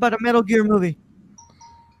you think about a Metal Gear movie?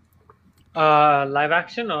 Live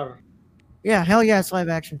action or? Yeah, hell yeah, it's live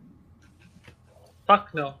action.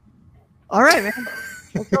 Fuck no. All right, man.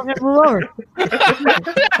 Let's go ahead and move over.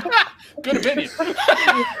 Good opinion.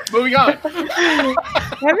 Moving on.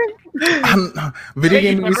 Video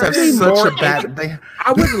game movies have such a bad.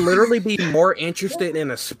 I would literally be more interested in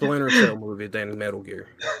a Splinter Cell movie than Metal Gear.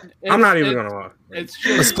 I'm not even gonna lie. It's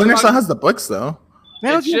just Splinter Cell has the books though.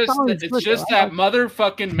 It's just that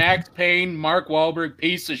motherfucking Max Payne, Mark Wahlberg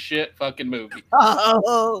piece of shit fucking movie.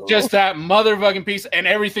 Oh. Just that motherfucking piece and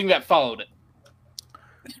everything that followed it.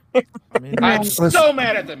 I'm so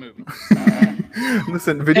mad at that movie.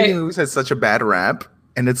 Listen, video game movies has such a bad rap,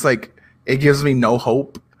 and it's like it gives me no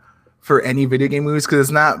hope for any video game movies because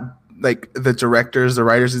it's not like the directors, the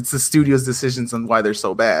writers, it's the studio's decisions on why they're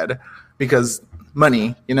so bad because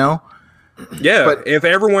money, Yeah, but if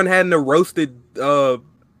everyone hadn't roasted Sonic's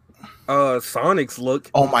look,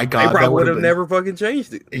 oh my god, they probably would have never fucking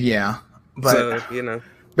changed it. Yeah, but so,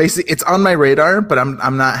 basically, it's on my radar, but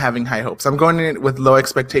I'm not having high hopes. I'm going in with low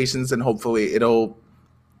expectations, and hopefully, it'll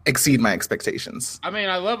exceed my expectations. I mean,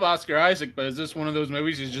 I love Oscar Isaac, but is this one of those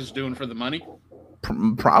movies he's just doing for the money?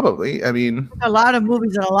 Probably. I mean, a lot of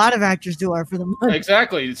movies that a lot of actors do are for the money.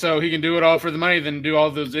 Exactly. So he can do it all for the money, then do all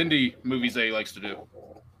those indie movies that he likes to do.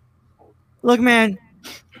 Look, man.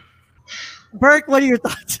 Burke, what are your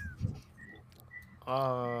thoughts?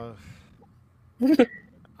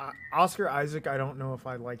 Oscar Isaac, I don't know if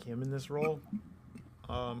I like him in this role,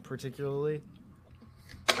 particularly.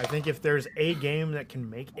 I think if there's a game that can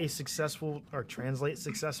make a successful or translate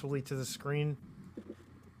successfully to the screen,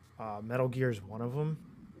 Metal Gear is one of them.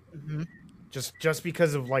 Mm-hmm. Just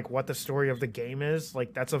because of like what the story of the game is,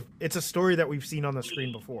 like it's a story that we've seen on the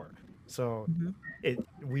screen before, so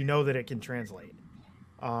we know that it can translate.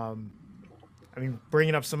 I mean,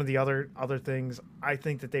 bringing up some of the other things, I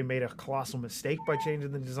think that they made a colossal mistake by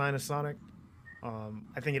changing the design of Sonic.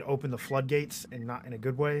 I think it opened the floodgates and not in a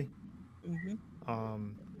good way. Mm-hmm.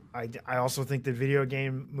 I also think that video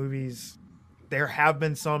game movies, there have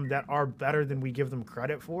been some that are better than we give them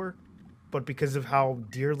credit for, but because of how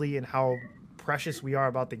dearly and how precious we are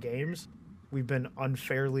about the games, we've been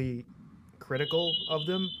unfairly critical of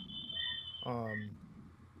them.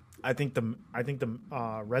 I think the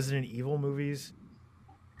Resident Evil movies,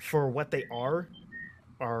 for what they are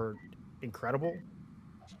incredible.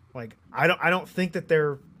 Like I don't think that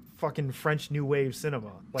they're fucking French New Wave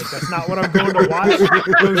cinema. Like that's not what I'm going to watch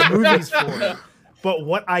those movies for. But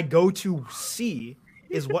what I go to see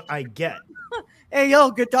is what I get. Hey,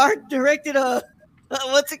 yo, Godard directed a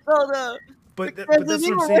what's it called? But that's what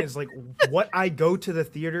I'm saying. Is like what I go to the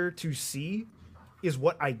theater to see is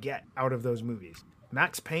what I get out of those movies.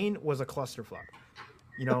 Max Payne was a clusterfuck.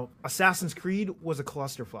 You know, Assassin's Creed was a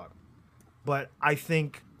clusterfuck. But I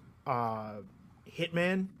think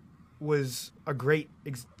Hitman was a great,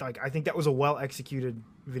 I think that was a well executed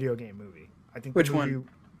video game movie. I think Which one?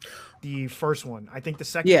 The first one. I think the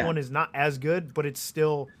second one is not as good, but it's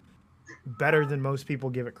still better than most people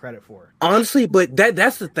give it credit for. Honestly, but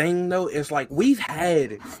that's the thing though. It's like we've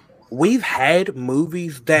had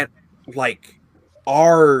movies that like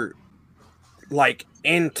are like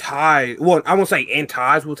in ties. Well, I won't say in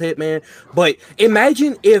ties with Hitman, but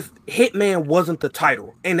imagine if Hitman wasn't the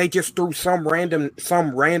title and they just threw some random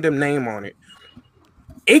name on it.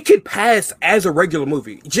 It could pass as a regular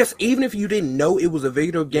movie, just even if you didn't know it was a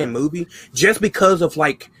video game movie, just because of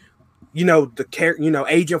like, you know, the character, you know,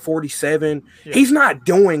 Agent 47. Yeah. He's not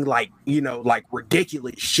doing like, you know, like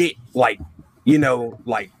ridiculous shit, like, you know,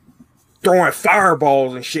 like throwing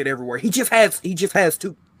fireballs and shit everywhere. He just has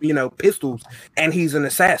two, you know, pistols, and he's an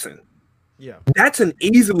assassin. Yeah, that's an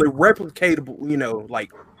easily replicatable, you know,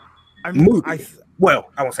 like movie.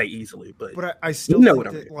 Well, I won't say easily, but I still know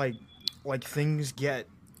think what I mean. Like things get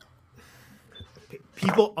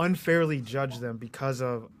people unfairly judge them because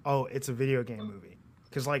of it's a video game movie.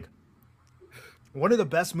 Because like one of the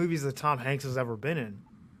best movies that Tom Hanks has ever been in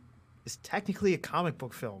is technically a comic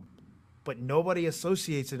book film, but nobody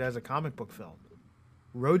associates it as a comic book film.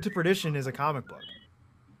 Road to Perdition is a comic book.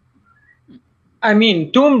 I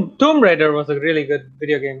mean, Tomb Raider was a really good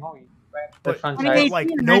video game movie. Right? But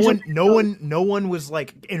like no one was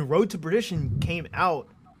like, and Road to Perdition came out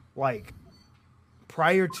like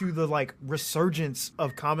prior to the like resurgence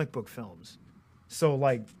of comic book films. So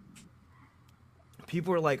like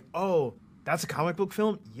people were like, "Oh, that's a comic book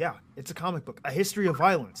film?" Yeah, it's a comic book. A History of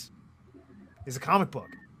Violence is a comic book.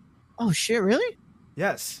 Oh shit, really?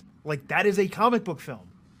 Yes. Like that is a comic book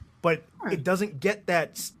film. But it doesn't get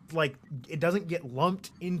that, like, it doesn't get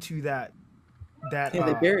lumped into that. Yeah,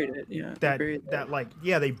 they buried it.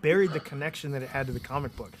 Yeah, they buried the connection that it had to the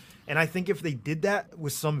comic book. And I think if they did that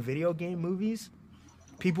with some video game movies,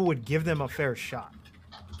 people would give them a fair shot.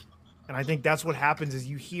 And I think that's what happens is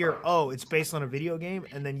you hear, it's based on a video game,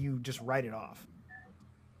 and then you just write it off.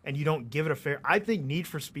 And you don't give it a fair... I think Need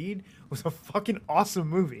for Speed was a fucking awesome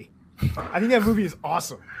movie. I think that movie is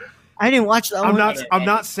awesome. I didn't watch that one. I'm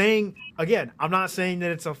not saying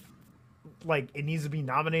that it's it needs to be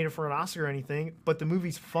nominated for an Oscar or anything, but the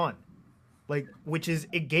movie's fun. Like,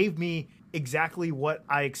 it gave me exactly what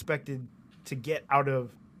I expected to get out of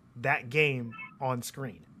that game on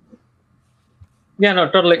screen. Yeah, no,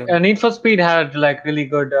 totally. Need for Speed had like really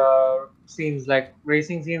good scenes, like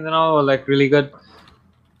racing scenes and all, like really good.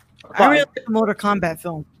 I really like the Mortal Kombat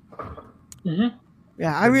film. Mm-hmm.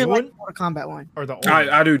 Yeah, I really like the Mortal Kombat one. Or the old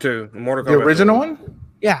I do too. Mortal Kombat. The original one?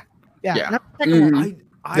 Yeah. Yeah.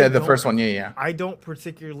 The first one. Yeah. I don't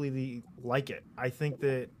particularly like it. I think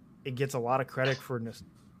that it gets a lot of credit for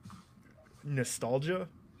nostalgia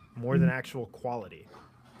more than actual quality.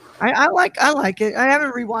 I like it. I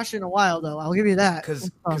haven't rewatched it in a while though. I'll give you that. Because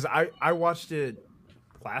I watched it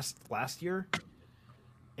last year,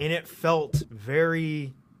 and it felt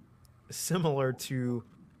very similar to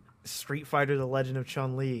Street Fighter: The Legend of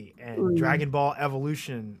Chun-Li and Dragon Ball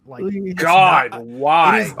Evolution. Like, God,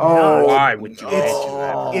 why? Why would you?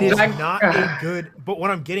 It is not a good. But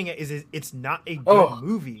what I'm getting at is it's not a good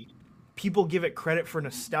movie. People give it credit for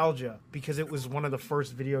nostalgia because it was one of the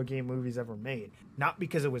first video game movies ever made, not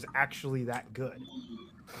because it was actually that good.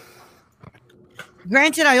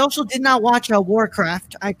 Granted, I also did not watch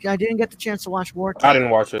Warcraft. I didn't get the chance to watch Warcraft. I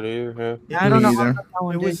didn't watch it either. Yeah, I don't know. How that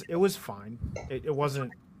one it was fine. It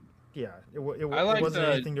wasn't. Yeah, it wasn't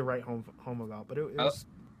anything to write home about, but it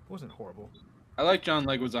wasn't horrible. I like John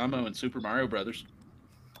Leguizamo in Super Mario Brothers.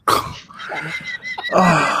 Oh,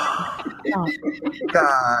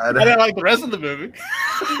 God. I didn't like the rest of the movie.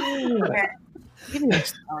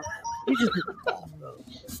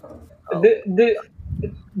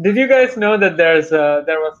 Did you guys know that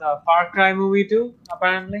there was a Far Cry movie too?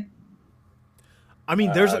 Apparently. I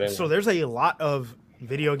mean, there's a lot of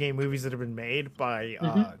video game movies that have been made by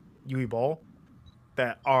Uwe Boll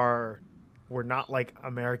that are were not like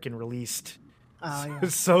American released. Oh, yeah.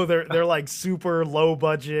 So they're like super low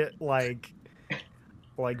budget, like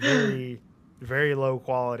very very low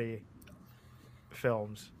quality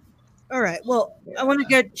films. All right. Well, I want to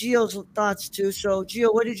get Gio's thoughts too. So,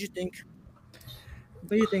 Gio, what did you think? What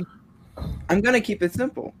do you think? I'm gonna keep it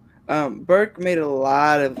simple. Burke made a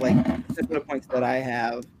lot of like similar points that I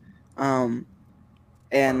have,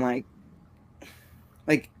 and like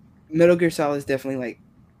Metal Gear Solid is definitely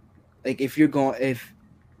like if you go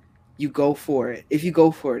for it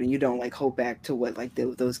and you don't like hold back to what like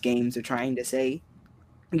those games are trying to say,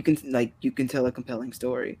 you can tell a compelling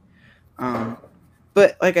story.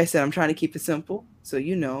 But like I said, I'm trying to keep it simple. So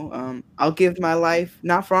I'll give my life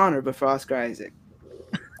not for Honor but for Oscar Isaac.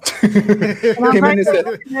 him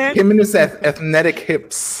and his ethnic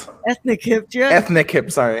hips. Ethnic hips, yeah. Ethnic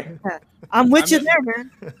hips, sorry. I'm with you there, man.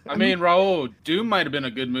 I mean, Raul, Doom might have been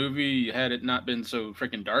a good movie had it not been so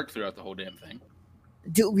freaking dark throughout the whole damn thing.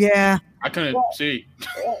 Yeah. I couldn't see.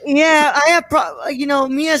 Yeah, I have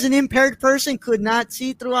me as an impaired person could not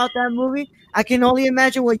see throughout that movie. I can only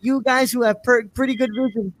imagine what you guys who have pretty good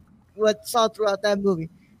vision saw throughout that movie.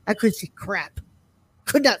 I couldn't see crap.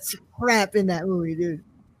 Could not see crap in that movie, dude.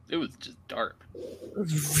 It was just dark. It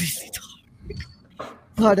was really dark.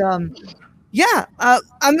 But yeah,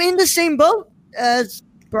 I'm in the same boat as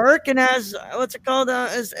Burke and as as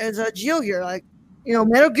Gio here. Like,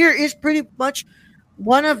 Metal Gear is pretty much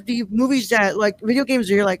one of the movies that like video games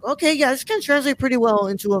where you're like, okay, yeah, this can translate pretty well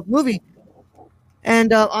into a movie.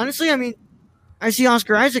 And honestly, I mean, I see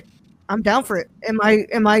Oscar Isaac. I'm down for it. Am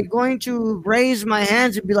I going to raise my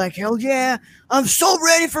hands and be like, hell yeah, I'm so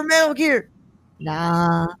ready for Metal Gear?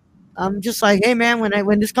 Nah. I'm just like, hey man,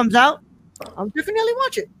 when this comes out, I'll definitely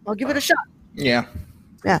watch it. I'll give it a shot. Yeah.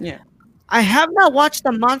 I have not watched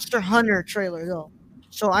the Monster Hunter trailer though,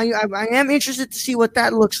 so I am interested to see what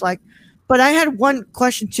that looks like. But I had one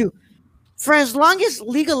question too. For as long as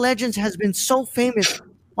League of Legends has been so famous,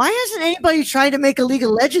 why hasn't anybody tried to make a League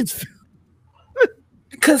of Legends film?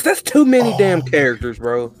 Because that's too many damn characters,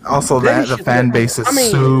 bro. Also, the fan base is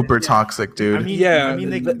super toxic, dude. I mean,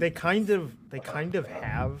 they kind of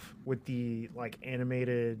have with the like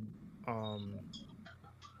animated, the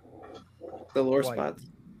lore spots.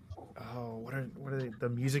 Oh, what are they? The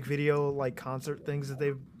music video like concert things that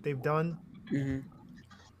they've done. Mm-hmm.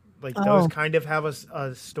 Like those kind of have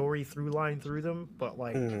a story through line through them, but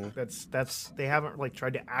like that's they haven't like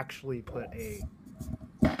tried to actually put a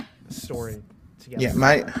story together. Yeah,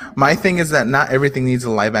 my thing is that not everything needs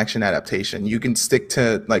a live action adaptation. You can stick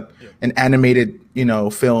to like an animated,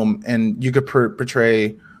 film, and you could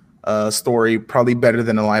portray a story probably better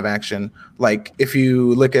than a live action. Like if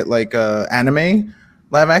you look at like anime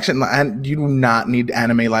live action, and you do not need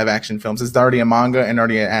anime live action films. It's already a manga and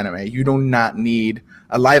already an anime. You do not need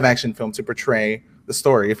a live action film to portray the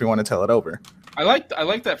story if you want to tell it over. I like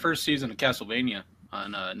that first season of Castlevania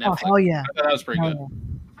on Netflix. Oh hell yeah! I thought that was pretty good.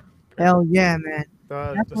 Hell yeah, man!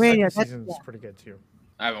 The second season's pretty good too.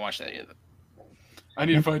 I haven't watched that yet. I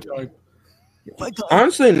need to find time.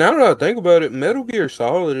 Honestly, now that I think about it, Metal Gear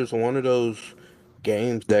Solid is one of those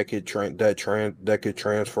games that could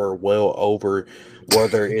transfer well over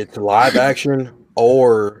whether it's live action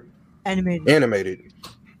or animated.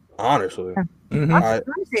 Honestly, I'm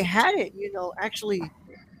surprised they had it. Actually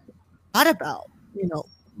thought about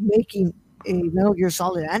making a Metal Gear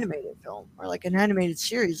Solid animated film or like an animated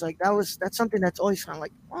series. Like that's something that's always kind of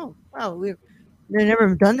like, oh wow, we've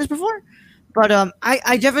never done this before. But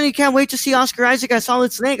I definitely can't wait to see Oscar Isaac as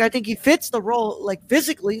Solid Snake. I think he fits the role, like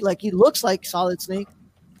physically, like he looks like Solid Snake.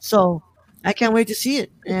 So I can't wait to see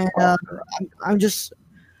it. And I'm just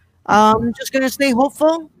gonna stay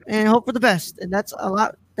hopeful and hope for the best. And that's a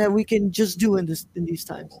lot that we can just do in these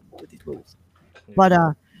times with these movies. But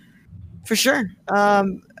for sure.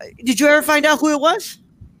 Did you ever find out who it was?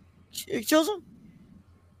 Joseph?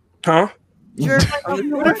 Huh? Did you ever find out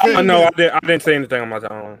who it was? No, I didn't say anything on my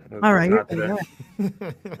phone. All right.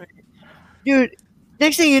 Dude,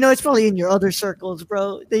 next thing you know, it's probably in your other circles,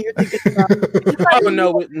 bro. That you're thinking about. Oh,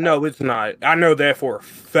 no, it's not. I know that for a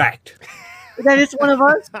fact. That it's one of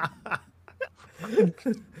us?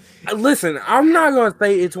 Listen, I'm not going to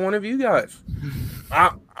say it's one of you guys.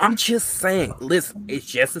 I'm just saying, listen, it's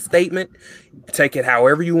just a statement. Take it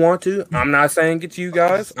however you want to. I'm not saying it's you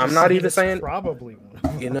guys. I'm not even saying probably.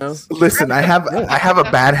 Listen, I have a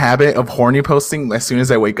bad habit of horny posting as soon as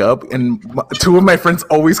I wake up, and two of my friends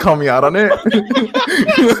always call me out on it.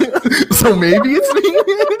 So maybe it's me.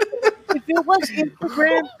 If it was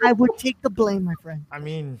Instagram, I would take the blame, my friend. I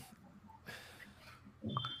mean,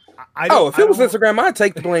 If it was Instagram, I'd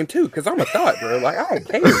take the blame too, because I'm a thought, bro. Like, I don't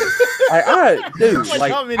care.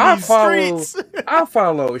 I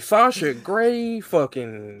follow Sasha Grey,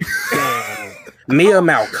 fucking Mia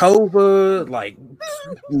Malkova, like,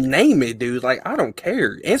 name it, dude. Like, I don't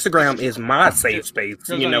care. Instagram is my safe space.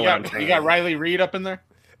 You know what I'm saying? You got Riley Reid up in there?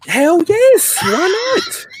 Hell yes. Why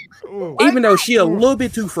not? Ooh, even though she a little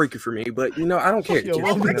bit too freaky for me, but you know, I don't care. She a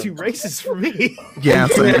little bit too racist for me. Yeah,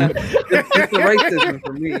 it's the racism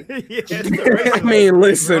for me. I mean,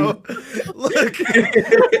 listen.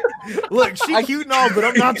 Look, she cute and all, but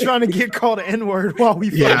I'm not trying to get called an N-word while we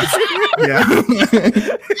fight. Yeah.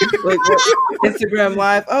 Look, Instagram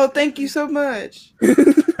Live. Oh, thank you so much.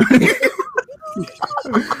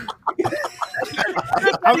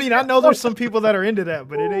 I mean, I know there's some people that are into that,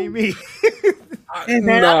 but it ain't me.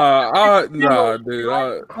 Nah, dude.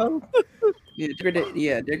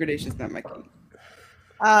 Degradation's not my key.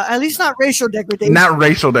 At least not racial degradation. Not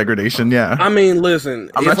racial degradation, yeah. I mean,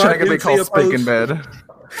 listen. I'm not trying to get called spick in bed.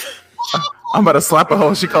 I'm about to slap a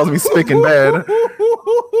hoe. She calls me spick in bed.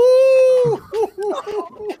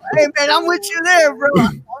 Hey, man, I'm with you there, bro.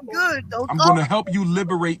 I'm good. I'm going to help you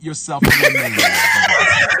liberate yourself from your name.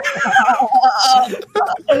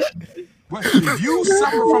 Well, if you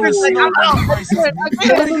suffer from the snowball crisis,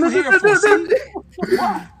 what are you here for? See?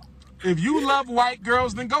 Why? If you love white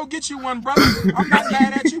girls, then go get you one, brother. I'm not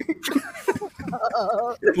mad at you.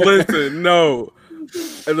 Listen, no.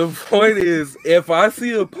 And the point is, if I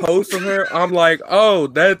see a post of her, I'm like, oh,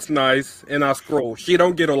 that's nice, and I scroll. She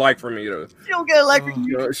don't get a like from me, though. She don't get a like from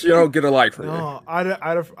you. She don't get a like from me. No, I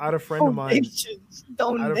had a friend of mine.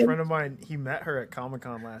 He met her at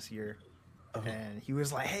Comic-Con last year, and he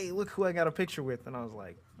was like, hey, look who I got a picture with. And I was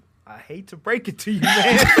like, I hate to break it to you,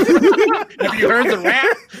 man. Have you heard the rap?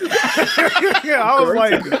 Yeah, I was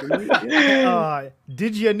like,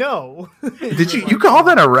 did you know? Did you call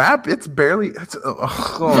that a rap? It's barely. It's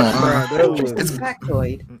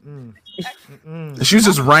factoid. She was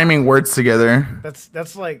just rhyming words together.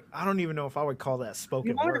 That's like, I don't even know if I would call that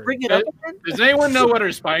spoken word. To bring it up again? Does anyone know what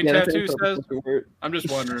her spine tattoo says? I'm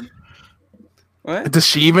just wondering. What? Does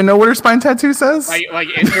she even know what her spine tattoo says? Like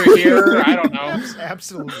enter here? I don't know.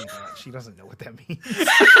 Absolutely not. She doesn't know what that means.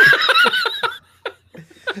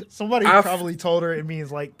 Somebody probably told her it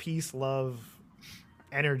means like peace, love,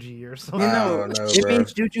 energy, or something. It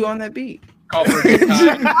means juju on that beat. Call for a good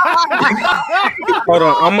time. Hold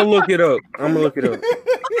on, I'm gonna look it up. All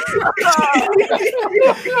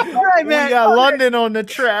right, man. We got London on the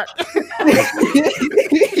track.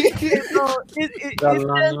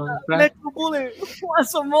 Metro Bullet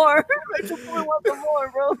wants some more. Metro Bullet wants some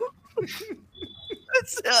more, bro.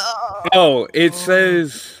 Oh, it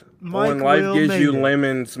says Mike when life Will gives made you it.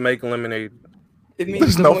 lemons, make lemonade. It means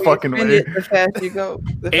There's the no more you fucking spend way. it, the faster you go.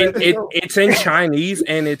 It's in Chinese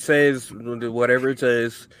and it says whatever it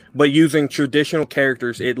says, but using traditional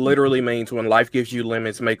characters, it literally means when life gives you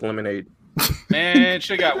lemons, make lemonade. Man,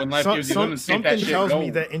 should got when life gives you lemons, make that Something shit tells go.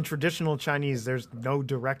 me that in traditional Chinese, there's no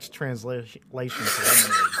direct translation to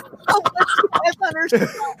lemonade.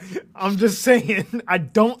 I'm just saying, I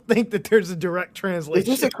don't think that there's a direct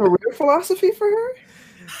translation. Is this a career philosophy for her?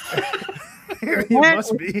 It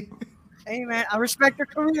must be. Hey, man, I respect her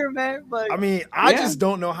career, man. But I mean, I just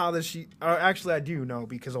don't know how that actually, I do know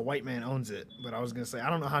because a white man owns it. But I was going to say, I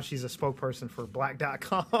don't know how she's a spokesperson for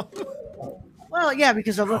black.com. Well, yeah,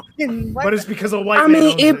 because of but it's because a white man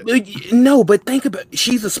owns it. No, but think about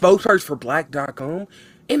she's a spokesperson for black.com.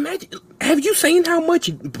 Imagine, have you seen how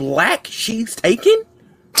much black she's taken?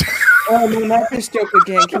 Oh no, not this joke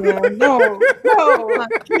again, Keon. No. Not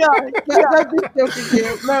this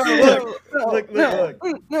joke again.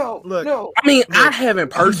 No. I mean, I haven't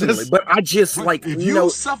personally, but I just like, If you know,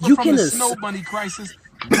 suffer you from can the snow bunny crisis,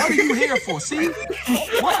 what are you here for? See?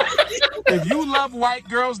 What? If you love white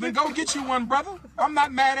girls, then go get you one, brother. I'm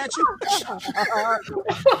not mad at you.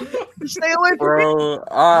 Stay away from bro,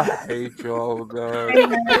 I hate y'all, guys.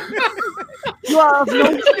 you are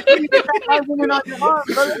no woman on your arm,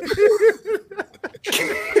 brother.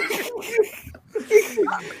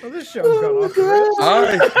 Well, this show's gone off the rails.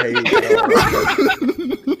 I hate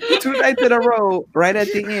y'all. 2 nights in a row, right at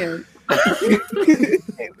the end.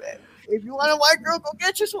 Hey, man, if you want a white girl, go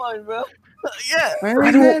get you one, bro. Yeah.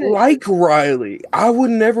 I don't like Riley. I would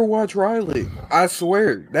never watch Riley. I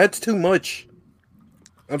swear. That's too much.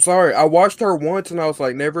 I'm sorry. I watched her once and I was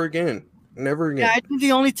like, never again. Never again. Yeah, I think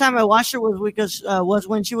the only time I watched her was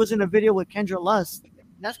when she was in a video with Kendra Lust. And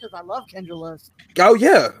that's because I love Kendra Lust. Oh,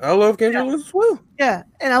 yeah. I love Kendra Lust as well. Yeah.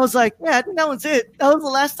 And I was like, yeah, I think that was it. That was the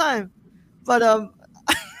last time. But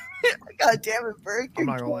God damn it, Berg. I'm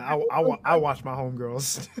not gonna lie. I watch my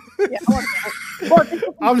homegirls. Yeah,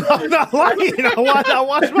 I'm not lying. I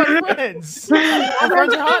watch my friends. My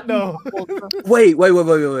friends are hot though. Wait.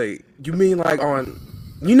 You mean like on?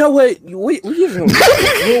 You know what? We'll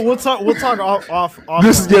talk off.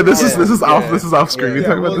 This is off screen. We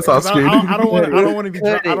talk about this off screen. I don't want to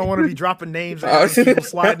be dropping names and people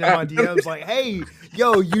sliding in my DMs like, hey,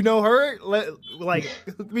 yo, you know her?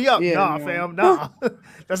 Hook me up. Nah, fam, nah.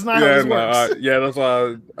 That's not how this works. That's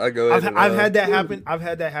why I go. I've had that happen. I've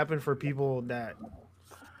had that happen for people that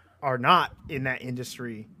are not in that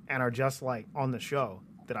industry and are just like on the show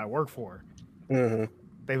that I work for. Mm-hmm.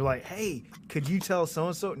 They were like, hey, could you tell so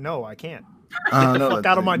and so? No, I can't. Get the fuck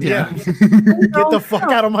out of my DMs. Yeah. Get the fuck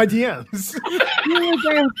out of my DMs. You a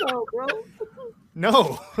damn show, bro.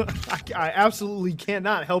 No, I absolutely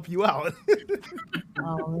cannot help you out.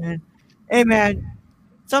 Oh man, hey man,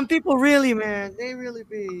 some people really, man, they really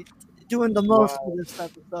be doing the most of this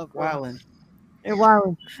type of stuff. Wildin'. They're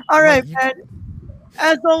wildin'. All right, man.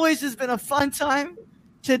 As always, it's been a fun time.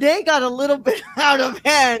 Today got a little bit out of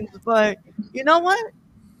hand, but you know what?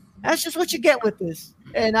 That's just what you get with this.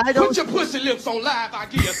 And I don't. Put your pussy lips on live. I'll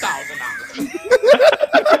give you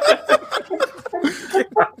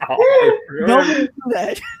 $1,000. Nobody do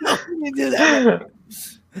that. Nobody do that.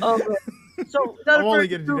 So I'm only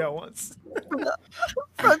gonna do that once.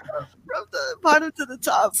 From the bottom to the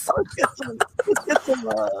top. Let's get some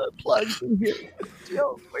plugs in here.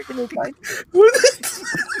 Yo, where can they find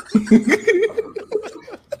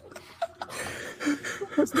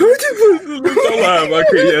Put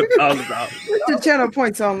your channel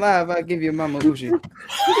points on live. I'll give you Mama Uzi.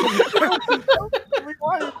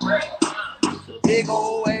 Big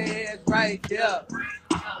old ass right there.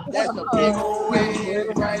 That's a big old ass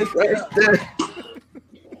right there.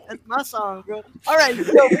 That's my song, bro. All right,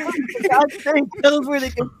 so tell us where they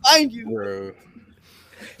can find you. Bro.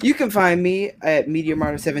 You can find me at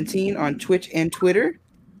MediaMartyr17 on Twitch and Twitter.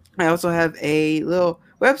 I also have a little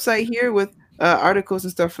website here with articles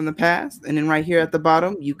and stuff from the past. And then right here at the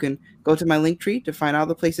bottom, you can go to my link tree to find all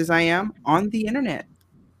the places I am on the internet.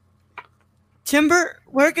 Timber,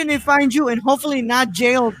 where can they find you? And hopefully not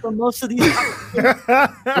jailed for most of these.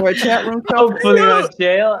 Or chat room. Hopefully not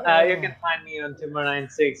jail. You can find me on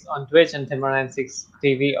Timber96 on Twitch and Timber96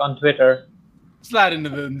 TV on Twitter. Slide into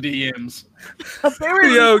the DMs.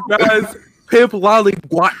 Yo, guys, Pimp Lolly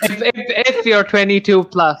Guat. If you're 22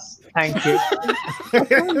 plus, thank you.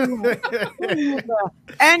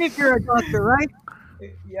 And if you're a doctor, right?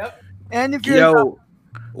 Yep. And if you're a doctor.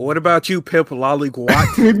 What about you, Pimp Lolly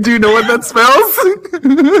Guat? Do you know what that spells?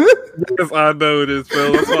 Yes, I know what it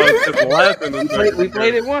spells. That's why I was just laughing. We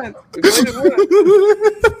played it once.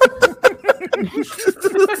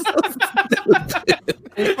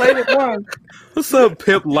 We played it once. What's up,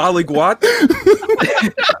 Pimp Lolly Guat?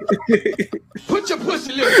 Put your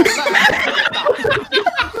pussy lips on live.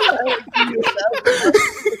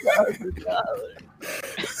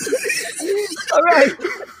 All right.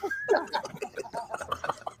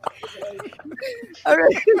 All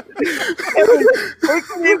right. Where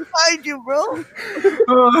can they find you, bro?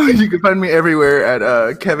 You can find me everywhere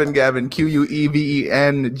at Kevin Gavin,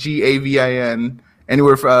 QUEVENGAVIN.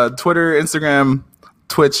 Anywhere for Twitter, Instagram,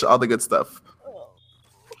 Twitch, all the good stuff.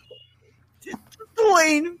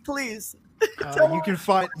 Dwayne, please.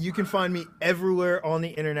 You can find me everywhere on the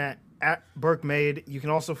internet at Burkmade. You can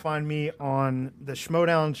also find me on the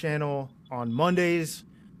Schmodown channel on Mondays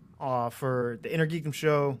for the Inner Geekdom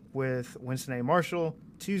Show with Winston A. Marshall.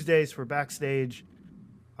 Tuesdays for Backstage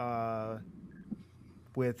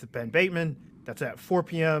with Ben Bateman. That's at 4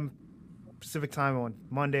 p.m. Pacific time on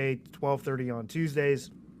Monday, 12:30 on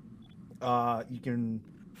Tuesdays. You can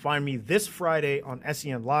find me this Friday on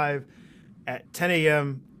SEN Live at 10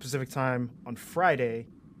 a.m. Pacific time on Friday.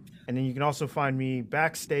 And then you can also find me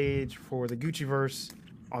backstage for the Gucciverse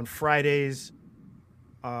on Fridays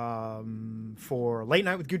for Late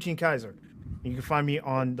Night with Gucci and Kaiser. And you can find me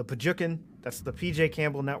on the Pajukin, that's the PJ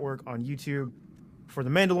Campbell Network on YouTube, for the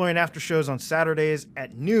Mandalorian after shows on Saturdays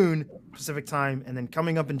at noon Pacific time. And then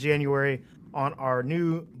coming up in January on our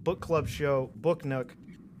new book club show, Book Nook.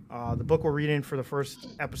 The book we're reading for the first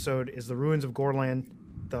episode is The Ruins of Gorland,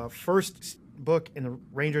 the first book in the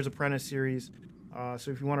Ranger's Apprentice series.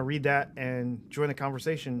 So if you want to read that and join the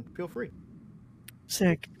conversation, feel free.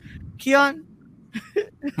 Sick. Keon?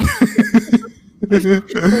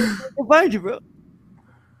 Find you, bro.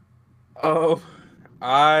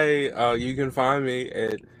 You can find me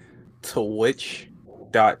at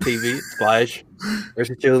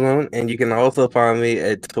twitch.tv/MrChillZone, and you can also find me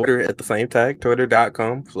at Twitter at the same tag,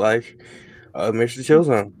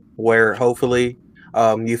 twitter.com/MrChillZone, where hopefully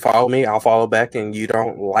You follow me, I'll follow back, and you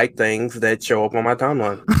don't like things that show up on my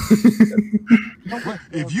timeline.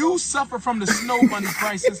 If you suffer from the snow bunny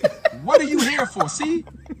crisis, what are you here for? See?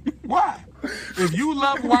 Why? If you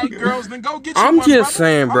love white girls, then go get you I'm one, just brother.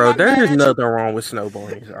 saying, I'm bro, not mad there's at you. nothing wrong with snow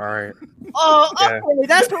bunnies, all right? Oh, Yeah. okay,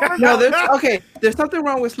 that's what we're No, doing. there's something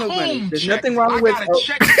wrong with snow bunny. Home There's check. nothing wrong I with. gotta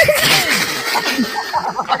check. I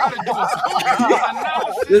gotta do a home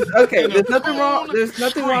analysis. There's nothing wrong. There's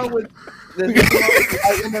nothing wrong with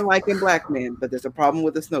white women liking black men, but there's a problem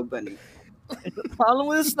with the snow bunny. It's a problem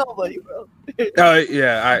with somebody, bro. I guess.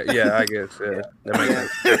 Yeah, that makes sense.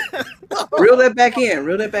 Reel that back in.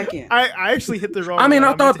 I actually hit the wrong. I mean, I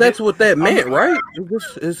meant thought to that's hit- what that meant, right?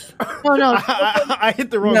 It's No. I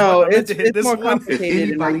hit the wrong. No, button. I meant to hit it's this more one. If complicated.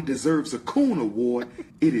 anybody deserves a Coon Award,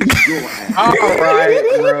 it is your ass. all right,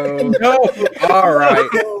 bro. All right.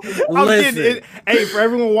 I'm Listen. kidding. Hey, for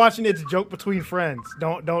everyone watching, it's a joke between friends.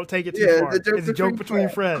 Don't take it too Yeah, far. it's a joke It's a joke between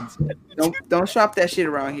friends. Don't shop that shit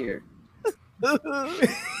around here. Dude,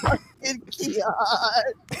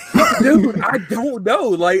 I don't know.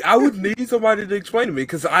 Like, I would need somebody to explain to me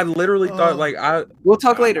because I literally thought, like, We'll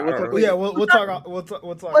talk later. Yeah, we'll talk. We'll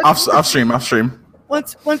talk. Off stream.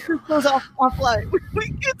 Once Chris goes offline, we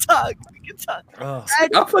can talk. I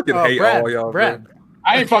fucking hate Brad, all y'all. Brad. man.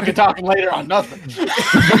 I ain't fucking talking later on nothing.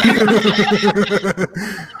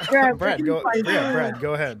 Brad, go. Yeah, Brad,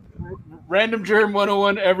 go ahead. Random Germ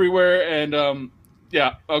 101 everywhere, and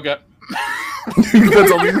yeah, okay.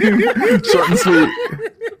 That's all we do. Short and sweet.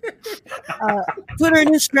 Twitter and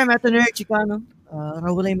Instagram at the Nerd Chicano.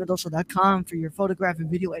 RaulMendoza.com for your photograph and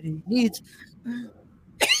video editing needs.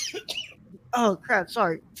 Oh crap!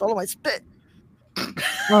 Sorry, swallow my spit.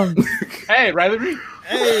 Hey, Riley Reed.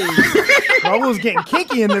 Hey, Raul's getting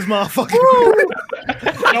kinky in this motherfucker.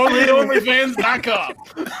 OnlyFans.com.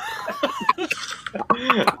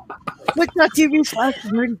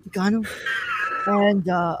 Twitch.tv/Nerdy Chicano. And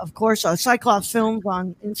of course, Cyclops Films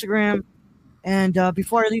on Instagram, and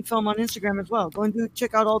Before I Leave Film on Instagram as well. Go and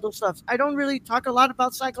check out all those stuff. I don't really talk a lot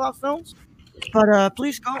about Cyclops Films, but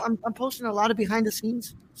please go. I'm posting a lot of behind the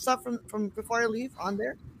scenes stuff from Before I Leave on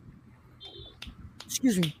there.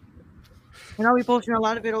 Excuse me. And I'll be posting a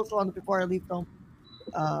lot of it also on the Before I Leave Film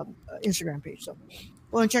Instagram page. So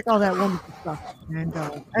go and check all that wonderful stuff. And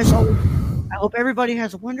as always, I hope everybody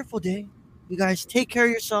has a wonderful day. You guys take care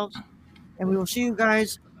of yourselves. And we will see you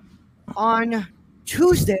guys on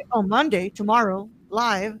Monday, tomorrow,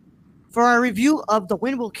 live, for our review of The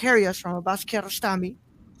Wind Will Carry Us from Abbas Kiarostami,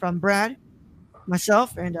 from Brad,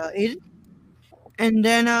 myself, and Aiden. And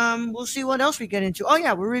then we'll see what else we get into. Oh,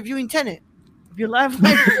 yeah, we're reviewing Tenet. If you're live,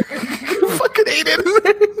 fucking Aiden.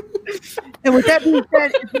 And with that being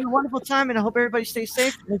said, it's been a wonderful time, and I hope everybody stays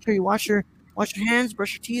safe. Make sure you wash your hands,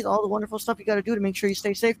 brush your teeth, all the wonderful stuff you got to do to make sure you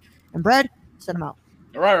stay safe. And Brad, send them out.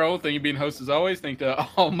 All right, Raul. Thank you for being host as always. Thank to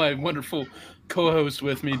all my wonderful co-hosts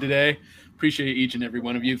with me today. Appreciate each and every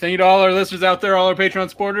one of you. Thank you to all our listeners out there, all our Patreon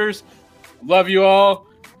supporters. Love you all.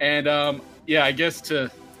 And yeah, I guess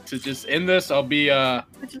to just end this, I'll be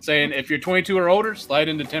saying if you're 22 or older, slide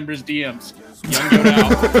into Timber's DMs. Young Go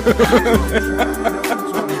out.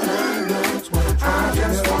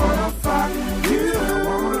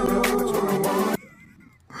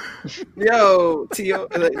 Yo, Tio,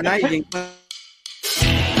 now you can.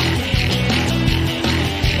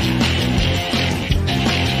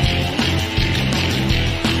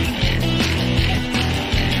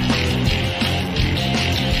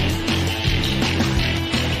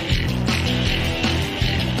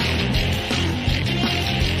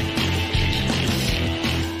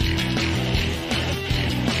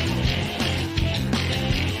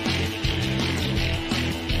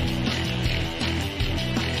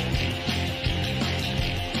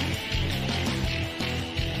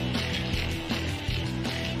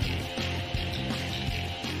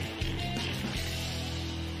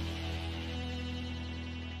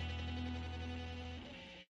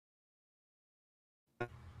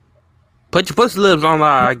 Put your pussy lips on,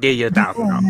 I give you $1,000.